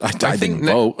 I didn't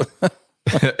vote.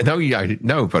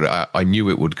 No, but I knew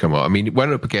it would come up. I mean, it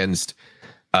went up against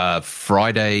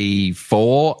Friday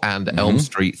 4 and Elm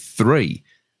Street 3.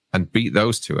 and beat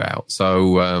those two out.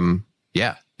 So,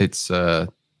 yeah, it's...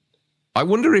 I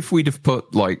wonder if we'd have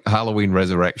put like Halloween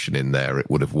Resurrection in there, it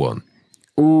would have won.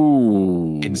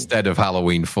 Ooh. Instead of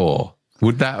Halloween 4.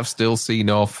 Would that have still seen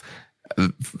off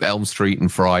Elm Street and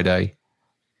Friday?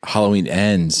 Halloween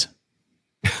Ends.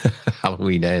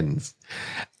 Halloween Ends.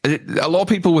 A lot of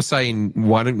people were saying,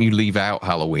 why don't you leave out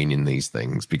Halloween in these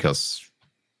things? Because,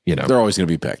 you know, they're always going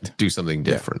to be picked. Do something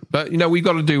different. Yeah. But, you know, we've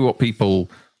got to do what people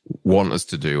want us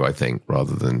to do, I think,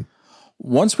 rather than...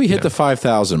 Once we hit the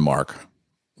 5,000 mark,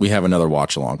 we have another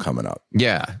watch along coming up.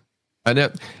 Yeah.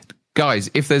 And guys,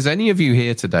 if there's any of you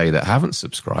here today that haven't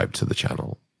subscribed to the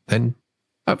channel, then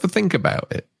have a think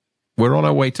about it. We're on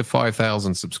our way to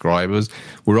 5,000 subscribers.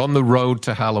 We're on the road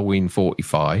to Halloween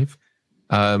 45.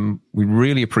 We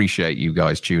really appreciate you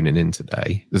guys tuning in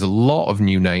today. There's a lot of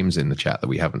new names in the chat that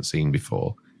we haven't seen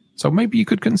before. So maybe you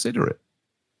could consider it.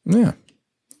 Yeah.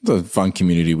 It's a fun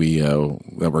community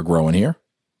that we're growing here.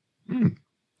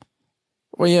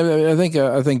 Well, yeah, I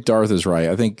think Darth is right.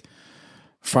 I think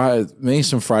maybe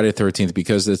some Friday the 13th,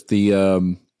 because it's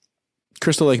the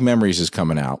Crystal Lake Memories is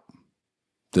coming out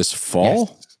this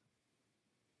fall. Yes.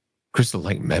 Crystal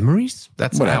Lake Memories?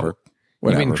 That's whatever.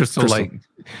 You mean Crystal Lake?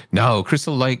 No,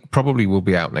 Crystal Lake probably will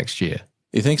be out next year.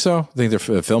 You think so? I think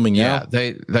they're filming now?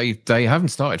 Yeah, they haven't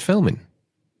started filming.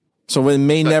 So it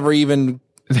may never even...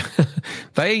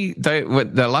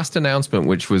 their last announcement,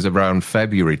 which was around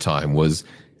February time, was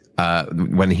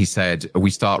when he said, we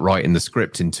start writing the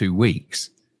script in 2 weeks.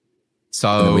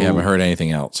 So we haven't heard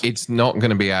anything else. It's not going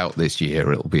to be out this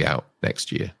year. It'll be out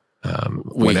next year.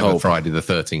 Whenever hope. Friday the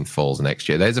 13th falls next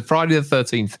year. There's a Friday the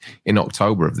 13th in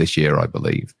October of this year, I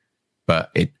believe.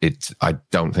 But I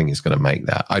don't think it's going to make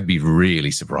that. I'd be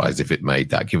really surprised if it made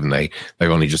that, given they've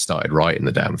only just started writing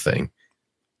the damn thing.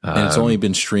 And it's only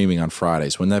been streaming on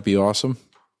Fridays. Wouldn't that be awesome?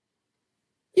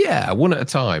 Yeah, one at a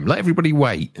time. Let everybody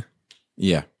wait.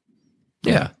 Yeah.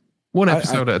 Yeah. One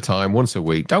episode at a time, once a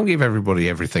week. Don't give everybody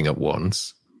everything at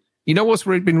once. You know what's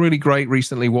been really great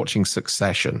recently? Watching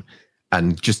Succession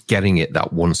and just getting it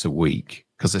that once a week.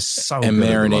 Because it's so and good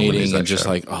marinating and just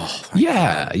like,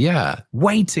 yeah.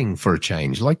 Waiting for a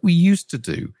change like we used to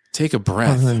do. Take a breath.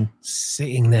 Rather than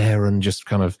sitting there and just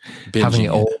kind of having it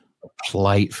all on a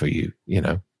plate for you, you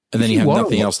know. And then you have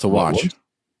nothing else to watch.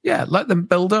 Yeah, let them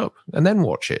build up and then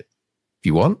watch it if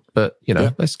you want. But, you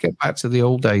know, let's get back to the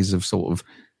old days of sort of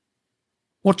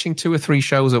watching 2 or 3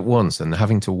 shows at once and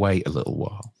having to wait a little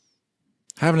while.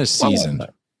 Having a season.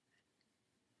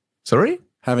 Sorry?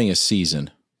 Having a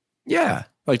season. Yeah.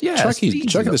 Chucky,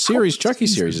 the series, Chucky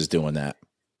series is doing that.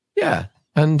 Yeah.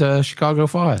 And Chicago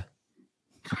Fire.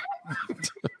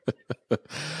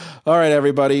 All right,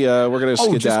 everybody. We're going to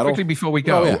skedaddle. Just quickly before we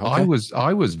go, okay.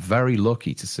 I was very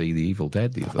lucky to see The Evil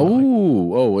Dead the other night.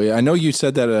 Oh, I know you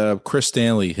said that Chris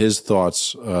Stanley, his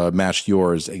thoughts matched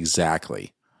yours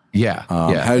exactly. Yeah.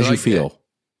 How did you feel?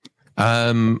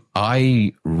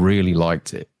 I really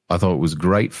liked it. I thought it was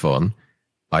great fun.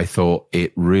 I thought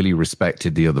it really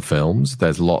respected the other films.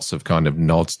 There's lots of kind of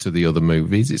nods to the other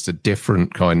movies. It's a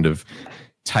different kind of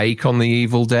take on The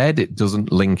Evil Dead. It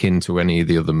doesn't link into any of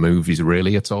the other movies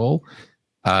really at all.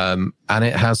 And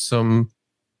it has some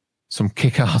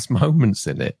kick-ass moments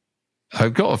in it.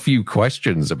 I've got a few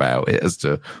questions about it as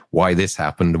to why this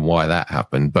happened and why that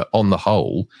happened. But on the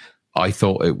whole, I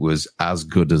thought it was as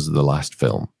good as the last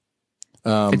film.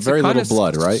 Very little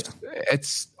blood, right?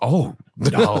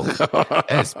 No,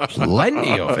 there's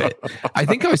plenty of it. I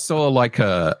think I saw like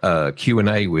a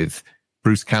Q&A with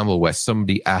Bruce Campbell where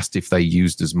somebody asked if they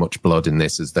used as much blood in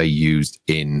this as they used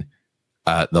in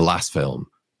the last film.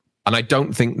 And I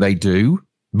don't think they do,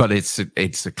 but it's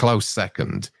a close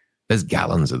second. There's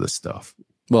gallons of the stuff.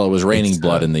 Well, it was raining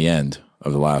blood in the end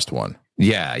of the last one.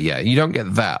 Yeah. You don't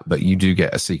get that, but you do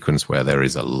get a sequence where there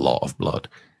is a lot of blood.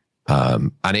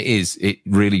 And it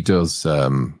really does.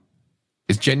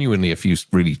 It's genuinely a few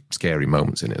really scary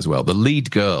moments in it as well. The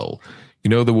lead girl, you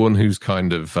know, the one who's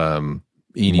kind of mom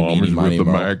is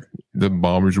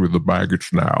with the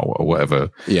baggage now or whatever.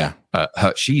 Yeah.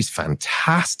 She's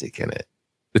fantastic in it.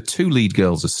 The 2 lead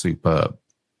girls are superb.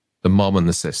 The mom and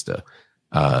the sister.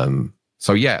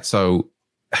 So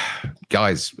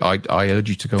guys, I urge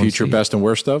you to go Future and see best and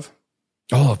worst of?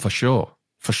 Oh, for sure.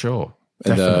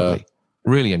 Definitely.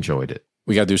 Really enjoyed it.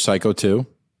 We got to do Psycho 2.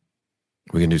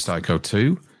 We can do Psycho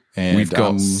 2. And we've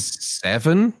got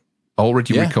 7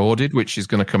 already recorded, which is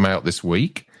going to come out this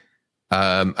week.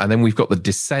 And then we've got The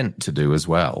Descent to do as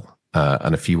well,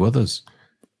 and a few others.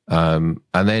 And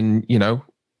then, you know,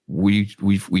 we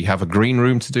have a green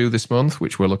room to do this month,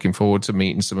 which we're looking forward to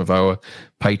meeting some of our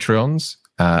Patreons,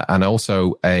 and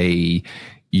also a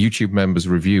YouTube members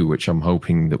review, which I'm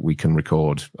hoping that we can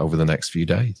record over the next few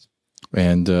days.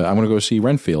 And I'm going to go see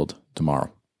Renfield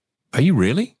tomorrow. Are you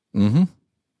really? Mm-hmm.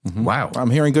 Mm-hmm. Wow. I'm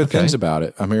hearing good things about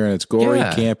it. I'm hearing it's gory,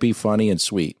 campy, funny, and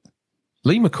sweet.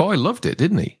 Lee McCoy loved it,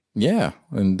 didn't he? Yeah.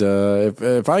 And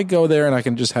if I go there and I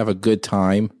can just have a good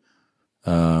time,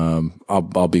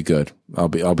 I'll be good. I'll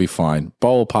be fine.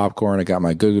 Bowl of popcorn. I got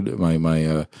my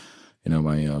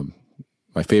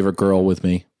my favorite girl with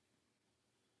me.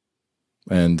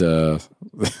 And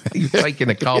he's taking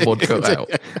a cardboard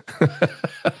cutout.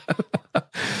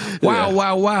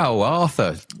 Wow,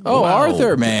 Arthur. Oh, wow.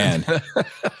 Arthur, man.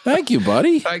 Thank you,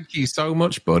 buddy. Thank you so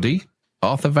much, buddy.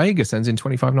 Arthur Vega sends in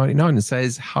 $25.99 and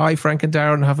says, "Hi, Frank and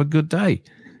Darren, have a good day."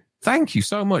 Thank you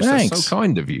so much. Thanks. That's so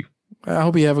kind of you. I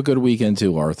hope you have a good weekend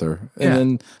too, Arthur. And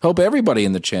then hope everybody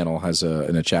in the channel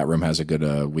in the chat room has a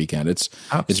good weekend. It's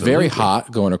very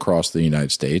hot going across the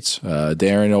United States.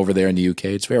 Darren over there in the UK,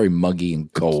 it's very muggy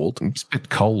and cold. It's a bit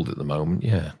cold at the moment,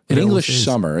 yeah. An English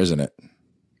summer, isn't it?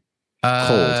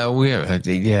 Cold.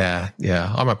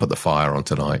 Yeah. I might put the fire on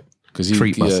tonight.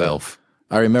 Treat myself.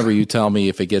 I remember you tell me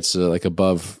if it gets like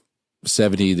above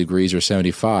 70 degrees or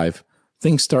 75,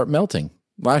 things start melting.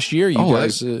 Last year, you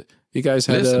guys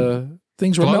had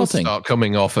things were melting. Start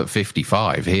coming off at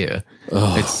 55 here.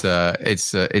 Oh.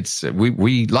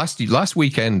 We last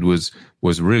weekend was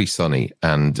really sunny,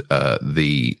 and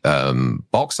the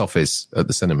box office at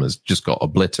the cinemas just got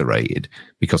obliterated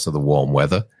because of the warm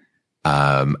weather.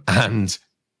 And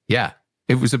yeah,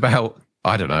 it was about,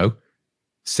 I don't know,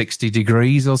 60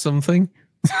 degrees or something.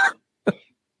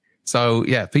 So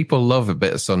yeah, people love a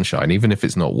bit of sunshine, even if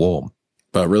it's not warm.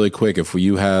 But really quick, if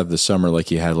you had the summer like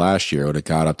you had last year, it would have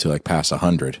got up to like past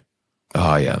 100.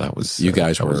 Oh yeah, that was you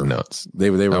guys were nuts. They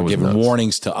were giving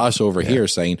warnings to us over here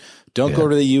saying, "Don't go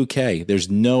to the UK. There's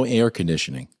no air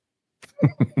conditioning."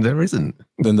 There isn't.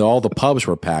 Then all the pubs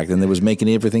were packed, and it was making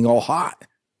everything all hot.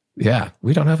 Yeah,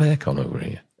 we don't have aircon over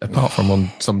here, apart from on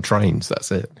some trains.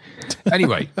 That's it.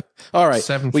 Anyway, all right,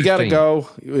 we got to go,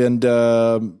 and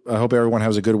I hope everyone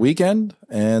has a good weekend,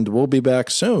 and we'll be back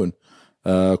soon.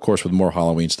 Of course, with more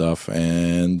Halloween stuff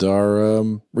and our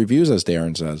reviews, as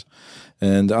Darren says.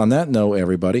 And on that note,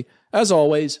 everybody, as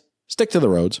always, stick to the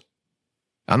roads.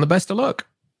 And the best of luck.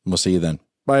 We'll see you then.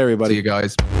 Bye, everybody. See you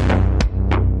guys.